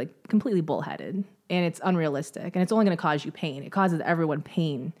basically like completely bullheaded, and it's unrealistic, and it's only going to cause you pain. It causes everyone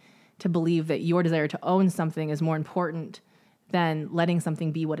pain to believe that your desire to own something is more important than letting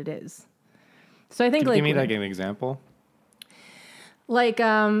something be what it is. So I think Give me like an example. Like,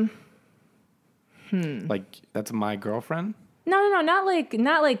 Like, that's my girlfriend? No, not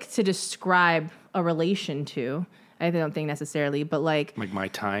like to describe a relation to. I don't think necessarily, but like my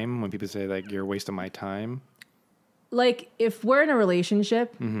time, when people say like you're a waste of my time. Like, if we're in a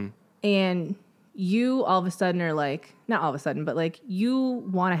relationship and you all of a sudden are like, not all of a sudden, but like you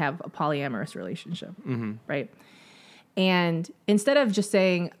want to have a polyamorous relationship, right? And instead of just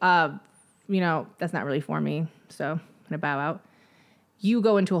saying, that's not really for me, so I'm going to bow out, you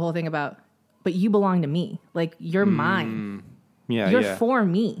go into a whole thing about, but you belong to me. Like, you're mine. Yeah, you're for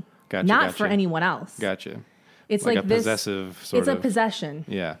me, not for anyone else. Gotcha. It's like a this possessive sort of. It's a possession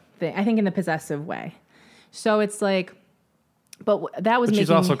thing, I think, in the possessive way. So it's like, but that was but making... she's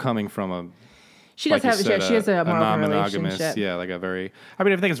also coming from a... She does have, she has a more open relationship. Yeah, like a very... I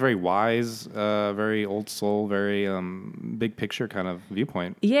mean, I think it's very wise, very old soul, very big picture kind of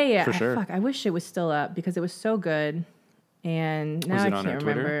viewpoint. Yeah. For sure. Fuck, I wish it was still up because it was so good. And now I can't remember.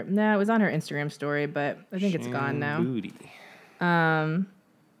 Twitter? No, it was on her Instagram story, but I think it's gone now. Booty. Fuck.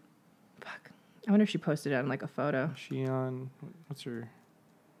 I wonder if she posted it on like a photo. Is she on... What's her...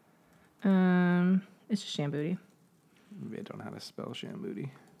 It's just Shambooty. Maybe I don't know how to spell Shambooty.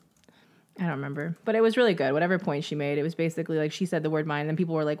 I don't remember. But it was really good. Whatever point she made, it was basically like she said the word mine, and then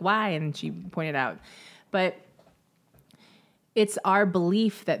people were like, why? And she pointed out. But it's our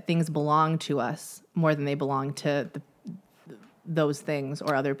belief that things belong to us more than they belong to those things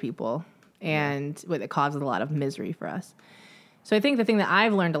or other people. And it causes a lot of misery for us. So I think the thing that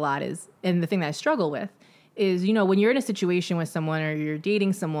I've learned a lot is, and the thing that I struggle with, is, when you're in a situation with someone, or you're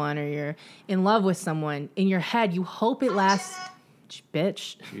dating someone, or you're in love with someone, in your head, you hope it lasts,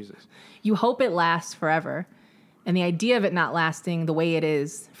 bitch. Jesus. You hope it lasts forever. And the idea of it not lasting the way it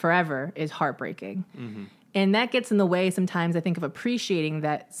is forever is heartbreaking. And that gets in the way sometimes, I think, of appreciating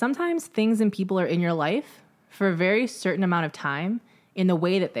that sometimes things and people are in your life for a very certain amount of time in the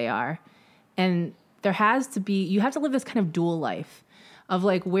way that they are. And you have to live this kind of dual life of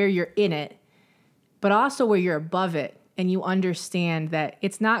like where you're in it, but also where you're above it, and you understand that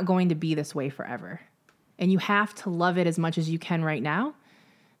it's not going to be this way forever. And you have to love it as much as you can right now,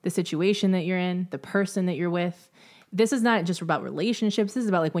 the situation that you're in, the person that you're with. This is not just about relationships. This is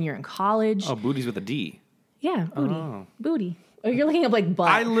about like when you're in college. Oh, Booty's with a D. Yeah, Booty. Oh. Booty. Oh, you're looking up like butt.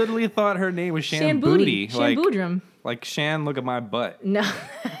 I literally thought her name was Shan Booty. Booty. Shan Boodrum. Like, Shan, look at my butt. No.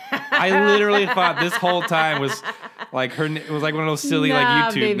 I literally thought this whole time was like it was like one of those silly like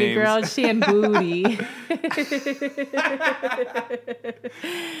YouTube baby names. Girl, Shan Booty.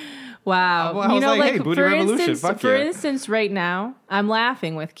 Wow. Well, I was like, hey, Booty Revolution, fuck for yeah. instance, right now, I'm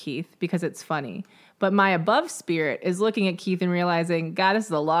laughing with Keith because it's funny. But my above spirit is looking at Keith and realizing, God, this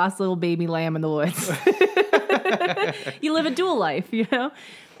is a lost little baby lamb in the woods. You live a dual life, Hey,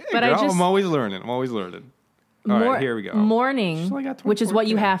 but girl, I'm always learning. All right, here we go. Mourning, which is what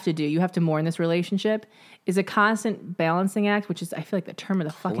you 24K. have to do. You have to mourn this relationship, is a constant balancing act, which is, I feel like, the term of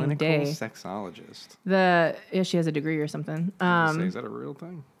the fucking Clinical day. sexologist. She has a degree or something. Is that a real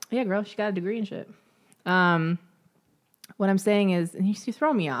thing? Yeah, girl, she got a degree and shit. What I'm saying is, and you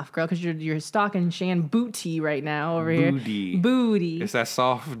throw me off, girl, because you're stalking Shan Booty right now over here. Booty. It's that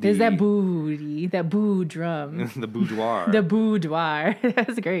soft D. It's that booty, that boo drum. The boudoir. The boudoir.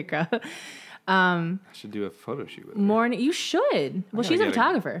 That's great, girl. I should do a photo shoot with her. Morning. You should. Well, she's a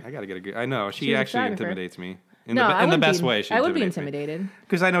photographer. I gotta get a good. I know. She She's a actually photographer. intimidates me. in the best way. I would be intimidated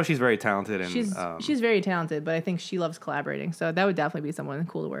because I know she's very talented and she's very talented, but I think she loves collaborating, so that would definitely be someone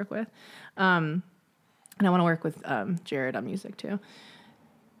cool to work with. And I want to work with Jared on music too.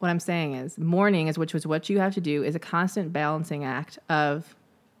 What I'm saying is, mourning which was what you have to do, is a constant balancing act of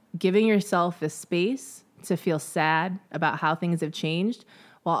giving yourself the space to feel sad about how things have changed,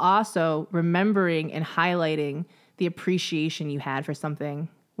 while also remembering and highlighting the appreciation you had for something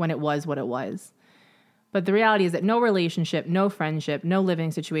when it was what it was. But the reality is that no relationship, no friendship, no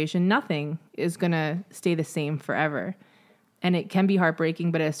living situation, nothing is going to stay the same forever. And it can be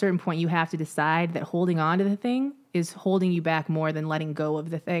heartbreaking, but at a certain point you have to decide that holding on to the thing is holding you back more than letting go of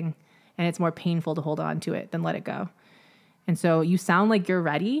the thing. And it's more painful to hold on to it than let it go. And so you sound like you're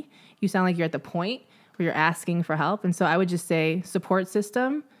ready. You sound like you're at the point where you're asking for help. And so I would just say support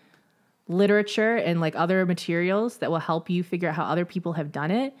system, literature, and like other materials that will help you figure out how other people have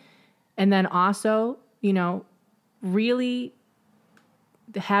done it. And then also, you know, really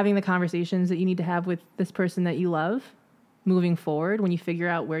having the conversations that you need to have with this person that you love moving forward when you figure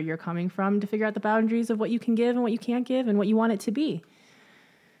out where you're coming from, to figure out the boundaries of what you can give and what you can't give and what you want it to be.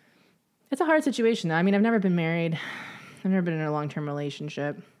 It's a hard situation, though. I mean, I've never been married. I've never been in a long-term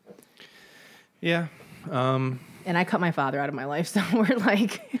relationship. Yeah. And I cut my father out of my life, so we're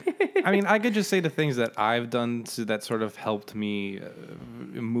like... I mean, I could just say the things that I've done that sort of helped me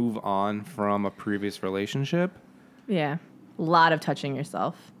move on from a previous relationship. Yeah. A lot of touching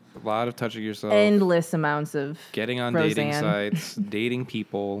yourself. A lot of touching yourself. Endless amounts of getting on Roseanne. Dating sites, dating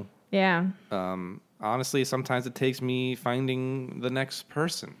people. Yeah. Honestly, sometimes it takes me finding the next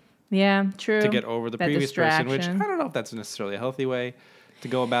person. Yeah, true. To get over the previous person, which I don't know if that's necessarily a healthy way to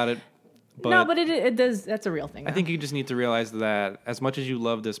go about it. But no, but it does. That's a real thing. I think you just need to realize that as much as you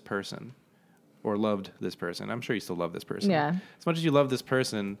love this person or loved this person, I'm sure you still love this person. Yeah. As much as you love this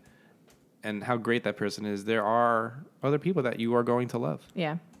person and how great that person is, there are other people that you are going to love.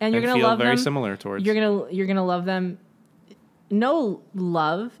 Yeah. And you're going to feel love very them. Similar towards. You're going to love them. No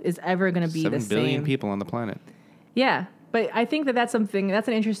love is ever going to be the same. 7 billion people on the planet. Yeah. But I think that's an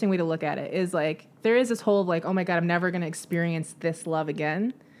interesting way to look at it, is like, there is this whole like, oh my God, I'm never going to experience this love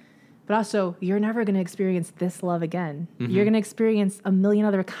again. But also, you're never going to experience this love again. Mm-hmm. You're going to experience a million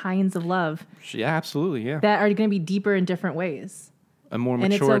other kinds of love. Yeah, absolutely, yeah. That are going to be deeper in different ways. And more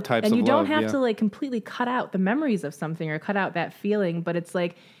mature types of love. And you don't have to like completely cut out the memories of something or cut out that feeling. But it's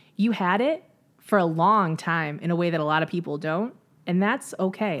like, you had it for a long time in a way that a lot of people don't. And that's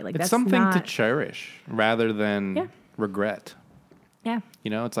okay. Like, it's that's something to cherish rather than regret. Yeah. You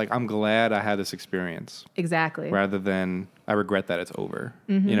know, it's like, I'm glad I had this experience. Exactly. Rather than I regret that it's over.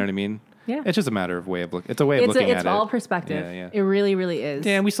 Mm-hmm. You know what I mean? Yeah. It's just a matter of way of looking. It's a way of looking at it. It's all perspective. Yeah. It really, really is.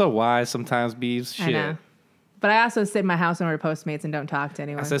 Yeah, we so wise sometimes, Beeves. Shit. I know. But I also sit in my house and order Postmates and don't talk to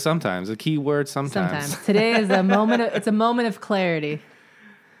anyone. I say sometimes. A key word sometimes. Today is a moment of clarity.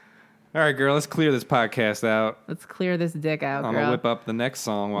 All right, girl, let's clear this podcast out. Let's clear this dick out, I'm going to whip up the next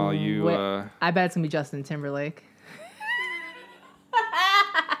song while you... I bet it's going to be Justin Timberlake.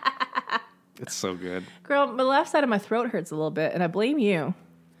 It's so good. Girl, my left side of my throat hurts a little bit, and I blame you.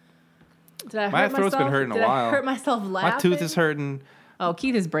 Did I hurt myself? My throat's been hurting a while. I hurt myself laughing? My tooth is hurting. Oh,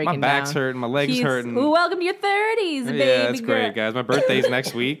 Keith is breaking down. My back's hurting. My legs hurting. Ooh, welcome to your 30s, baby. Yeah, that's great, guys. My birthday's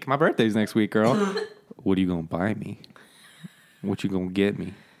next week. My birthday's next week, girl. What are you going to buy me? What you going to get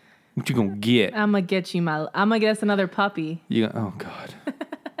me? What you going to get? I'm going to get you I'm going to get us another puppy. Oh, God.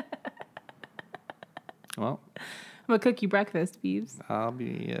 Well. I'm going to cook you breakfast, Beebs. I'll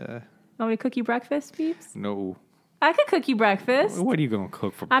be... Want me to cook you breakfast, Beebs? No. I could cook you breakfast. What are you going to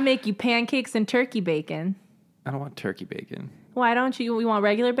cook for? I make you pancakes and turkey bacon. I don't want turkey bacon. Why don't you? We want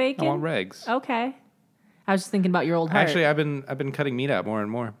regular bacon? I want regs. Okay. I was just thinking about your old heart. Actually, I've been cutting meat out more and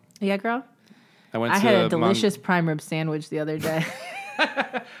more. Yeah, girl? I had a delicious prime rib sandwich the other day.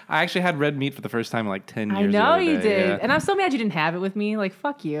 I actually had red meat for the first time in like 10 years. I know you did. Yeah. And I'm so mad you didn't have it with me. Like,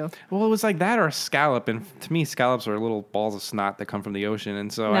 fuck you. Well, it was like that or a scallop. And to me, scallops are little balls of snot that come from the ocean.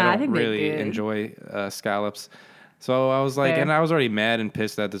 And so I don't really enjoy scallops. So I was like, and I was already mad and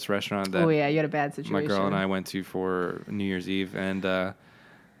pissed at this restaurant that you had a bad situation. My girl and I went to for New Year's Eve. And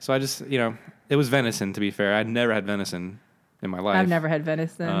so I just, it was venison, to be fair. I'd never had venison in my life. I've never had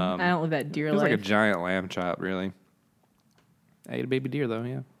venison. I don't live that deer life. It was like a giant lamb chop, really. I ate a baby deer, though,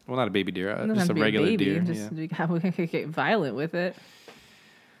 yeah. Well, not a baby deer, just a regular deer. Just we could get violent with it.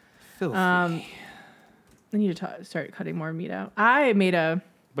 Filthy. I need to start cutting more meat out. I made a...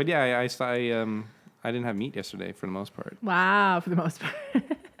 But yeah, I didn't have meat yesterday for the most part. Wow, for the most part.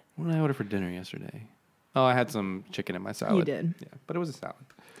 What did I order for dinner yesterday? Oh, I had some chicken in my salad. You did. Yeah, but it was a salad.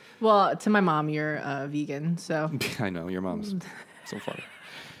 Well, to my mom, you're vegan, so... I know, your mom's so funny.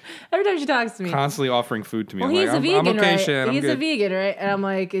 Every time she talks to me. Constantly offering food to me. Well, I'm he's like, a vegan, I'm okay, right? Shan, He's I'm a good. vegan, right? And I'm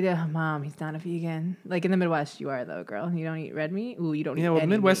like, Mom, he's not a vegan. Like in the Midwest, you are though, girl. You don't eat red meat. Ooh, you don't eat Yeah, well, the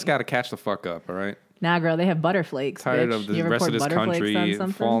any Midwest meat. got to catch the fuck up, all right? Nah, girl, they have butterflakes. Tired bitch. of the You ever rest poured of this butterflakes country on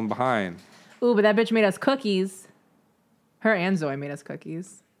something? falling behind. Ooh, but that bitch made us cookies. Her and Zoe made us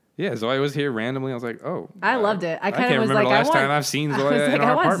cookies. Yeah, Zoe was here randomly. I was like, oh. I loved it. I kind can't of was remember like, the last time I've seen Zoe in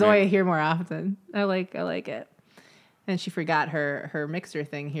our I want apartment. Zoe here more often. I like it. And she forgot her mixer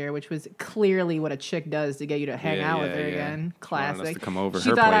thing here, which was clearly what a chick does to get you to hang out with her again. She wanted us Classic. to come over She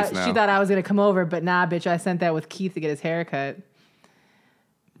her thought place now. She thought I was gonna come over, but nah, bitch. I sent that with Keith to get his haircut.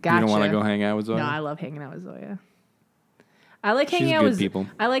 Gotcha. You don't want to go hang out with Zoe? No, I love hanging out with Zoya. I like hanging She's out good with people.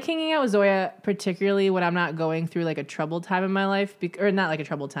 I like hanging out with Zoya, particularly when I'm not going through like a troubled time in my life, or not like a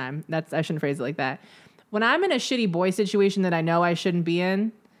troubled time. I shouldn't phrase it like that. When I'm in a shitty boy situation that I know I shouldn't be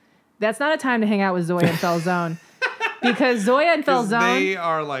in, that's not a time to hang out with Zoya and Felzone, because Zoya and Felzone they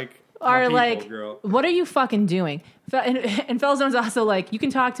are like people, girl. what are you fucking doing? And Felzone's also like, you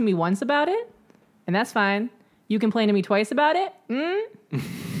can talk to me once about it, and that's fine. You complain to me twice about it.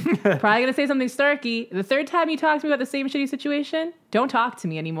 Probably gonna say something snarky. The third time you talk to me about the same shitty situation, don't talk to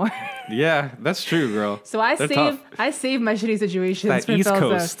me anymore. Yeah, that's true, girl. So I They're save tough. my shitty situations. That for East Felzone.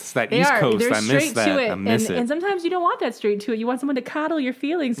 Coast. It's that They East are. Coast. They're I miss straight that. to it. I miss it. And sometimes you don't want that straight to it. You want someone to coddle your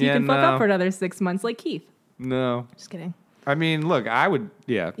feelings so you Yeah, can fuck no. up for another 6 months, like Keith. No. Just kidding. I mean, look, I would,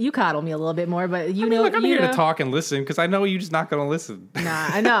 yeah. You coddle me a little bit more, but Look, I'm here to talk and listen because I know you're just not going to listen. Nah,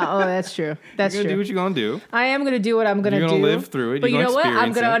 I know. Oh, that's true. That's You're going to true. do what you're going to do. I am going to do what I'm going to do. You're going to live through it. But you're you know gonna what? I'm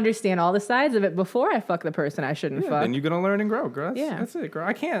experience going to it. understand all the sides of it before I fuck the person I shouldn't fuck. Then you're going to learn and grow, girl. Yeah. That's it, girl.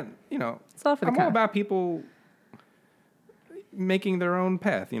 I can't, It's all for the I'm all con. about people making their own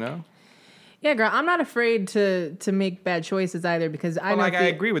path, Yeah, girl, I'm not afraid to make bad choices either because I But know like, I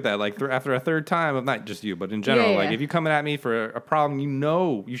agree with that. Like, after a third time of not just you, but in general, Yeah, like, yeah. if you're coming at me for a problem you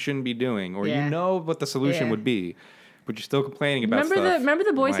know you shouldn't be doing, or Yeah. you know what the solution Yeah. would be, but you're still complaining about stuff. Remember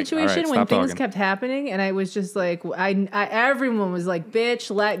the boy I'm like, situation all right, when stop things talking. kept happening and I was just like everyone was like,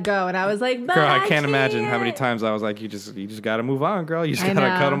 bitch, let go, and I was like, but Girl, I can't imagine how many times I was like, you just got to move on, girl. You just I got to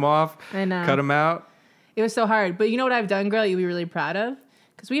know. cut them off. I know. Cut them out. It was so hard. But you know what I've done, girl, you'll be really proud of?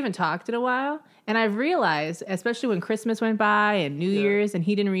 Because we haven't talked in a while. And I've realized, especially when Christmas went by and New Year's and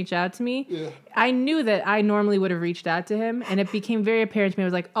he didn't reach out to me, I knew that I normally would have reached out to him. And it became very apparent to me. I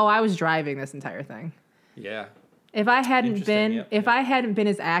was like, oh, I was driving this entire thing. Yeah. If I hadn't Interesting, been, yep. I hadn't been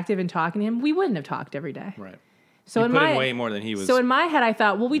as active in talking to him, we wouldn't have talked every day. Right. So You in put my in way more than he was. So in my head, I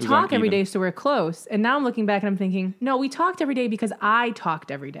thought, well, we was talk every uneven. day, so we're close. And now I'm looking back and I'm thinking, no, we talked every day because I talked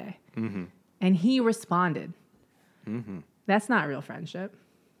every day. Mm-hmm. And he responded. Mm-hmm. That's not real friendship.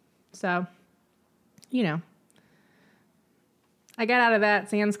 So, I got out of that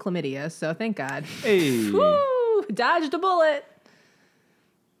sans chlamydia, so thank God. Hey. Woo! Dodged a bullet.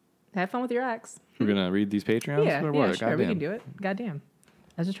 Have fun with your ex. We're going to read these Patreons? Yeah, or yeah, what? sure, we Goddamn. can do it. Goddamn.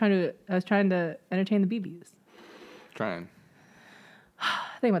 I was trying to entertain the BBs. Trying. I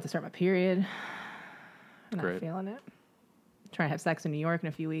think I'm about to start my period. I'm not Great. feeling it. Trying to have sex in New York in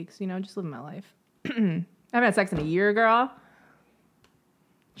a few weeks. Just living my life. I haven't had sex in a year, girl.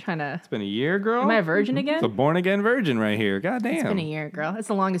 Trying to. It's been a year, girl. Am I a virgin again? It's a born-again virgin right here. Goddamn. It's been a year, girl. It's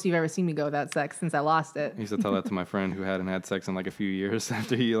the longest you've ever seen me go without sex since I lost it. I used to tell that to my friend who hadn't had sex in like a few years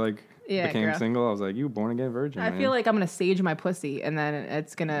after he Yeah, became girl. single. I was like, you born again virgin. I man. feel like I'm gonna sage my pussy, and then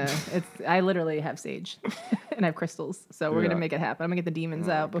I literally have sage, and I have crystals, so we're Yeah. gonna make it happen. I'm gonna get the demons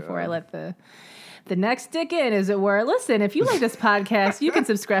Oh, out before I God. let the next dick in, as it were. Listen, if you like this podcast, you can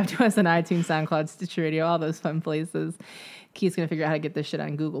subscribe to us on iTunes, SoundCloud, Stitcher Radio, all those fun places. Keith's gonna figure out how to get this shit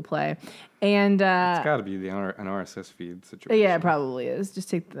on Google Play, and It's got to be an RSS feed situation. yeah, it probably is. Just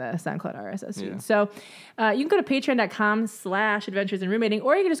take the SoundCloud RSS feed. Yeah. So you can go to patreon.com/adventures in roommating,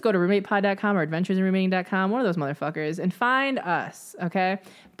 or you can just go to roommatepod.com or adventuresinroommating.com, one of those motherfuckers, and find us, okay?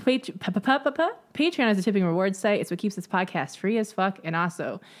 Patreon is a tipping reward site. It's what keeps this podcast free as fuck and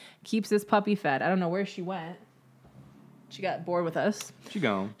also keeps this puppy fed. I don't know where she went. She got bored with us. She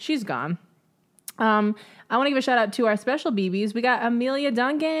gone. She's gone. I want to give a shout out to our special BBs. We got Amelia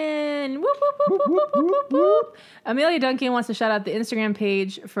Duncan. Whoop, whoop, whoop, whoop, whoop, whoop, whoop. Amelia Duncan wants to shout out the Instagram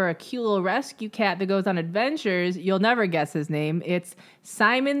page for a cute little rescue cat that goes on adventures. You'll never guess his name. It's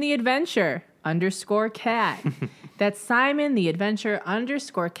Simon the Adventure _cat. That's Simon the Adventure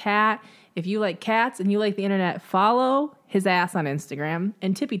 _cat. If you like cats and you like the internet, follow his ass on Instagram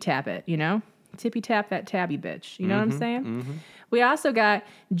and tippy tap it, Tippy tap that tabby bitch. You know what I'm saying? Mm-hmm. We also got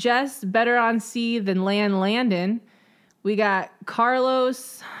Jess, better on sea than Landon. We got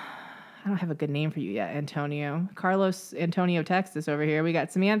Carlos. I don't have a good name for you yet, Antonio. Carlos Antonio Texas over here. We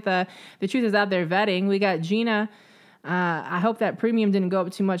got Samantha. The truth is out there vetting. We got Gina. I hope that premium didn't go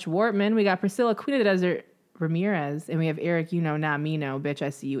up too much. Wartman. We got Priscilla, Queen of the Desert, Ramirez. And we have Eric, not me, no. Bitch, I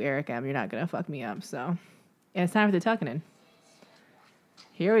see you, Eric M. You're not going to fuck me up, so. And it's time for the tucking in.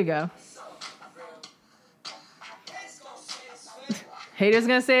 Here we go. Haters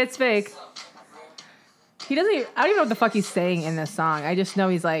gonna say it's fake. He doesn't even, I don't even know what the fuck he's saying in this song. I just know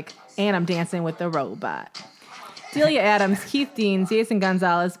he's like, and I'm dancing with the robot. Delia Adams, Keith Dean, Jason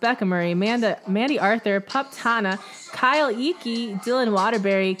Gonzalez, Becca Murray, Mandy Arthur, Pup Tana, Kyle Eakey, Dylan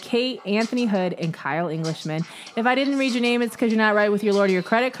Waterbury, Kate, Anthony Hood, and Kyle Englishman. If I didn't read your name, it's because you're not right with your Lord or your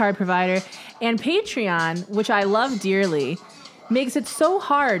credit card provider. And Patreon, which I love dearly, makes it so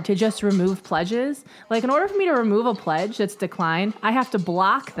hard to just remove pledges. Like, in order for me to remove a pledge that's declined, I have to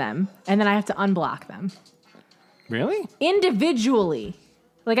block them, and then I have to unblock them. Really? Individually.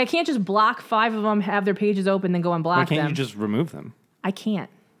 Like, I can't just block 5 of them, have their pages open, then go unblock them. Why can't you just remove them? I can't.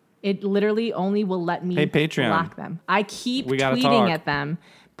 It literally only will let me Patreon. block them. I keep tweeting tweeting at them.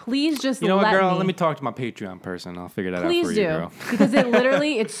 Please just You know what, girl? Let me talk to my Patreon person. I'll figure that out for you, girl. Please do. Because it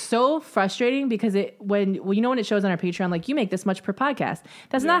literally, it's so frustrating because when it shows on our Patreon, like, you make this much per podcast.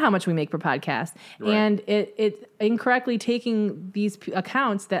 That's not how much we make per podcast. Right. And it incorrectly taking these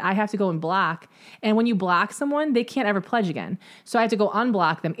accounts that I have to go and block. And when you block someone, they can't ever pledge again. So I have to go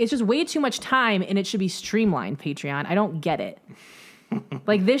unblock them. It's just way too much time, and it should be streamlined, Patreon. I don't get it.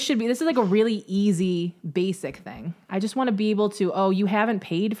 Like, this is like a really easy, basic thing. I just want to be able to, you haven't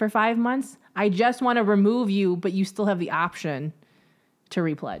paid for 5 months? I just want to remove you, but you still have the option to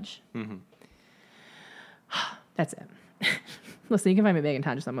repledge. Mm-hmm. That's it. Listen, you can find me Megan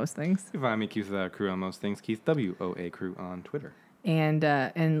Tonjes on most things. You can find me Keith Without a Crew on most things. Keith WOA Crew on Twitter.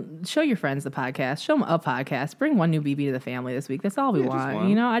 And show your friends the podcast. Show them a podcast. Bring one new BB to the family this week. That's all we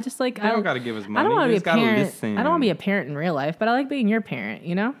want. I just like. You don't got to give us money. I don't want to be a parent. Listen. I don't want to be a parent in real life, but I like being your parent.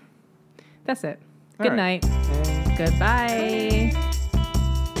 That's it. Good night. Goodbye.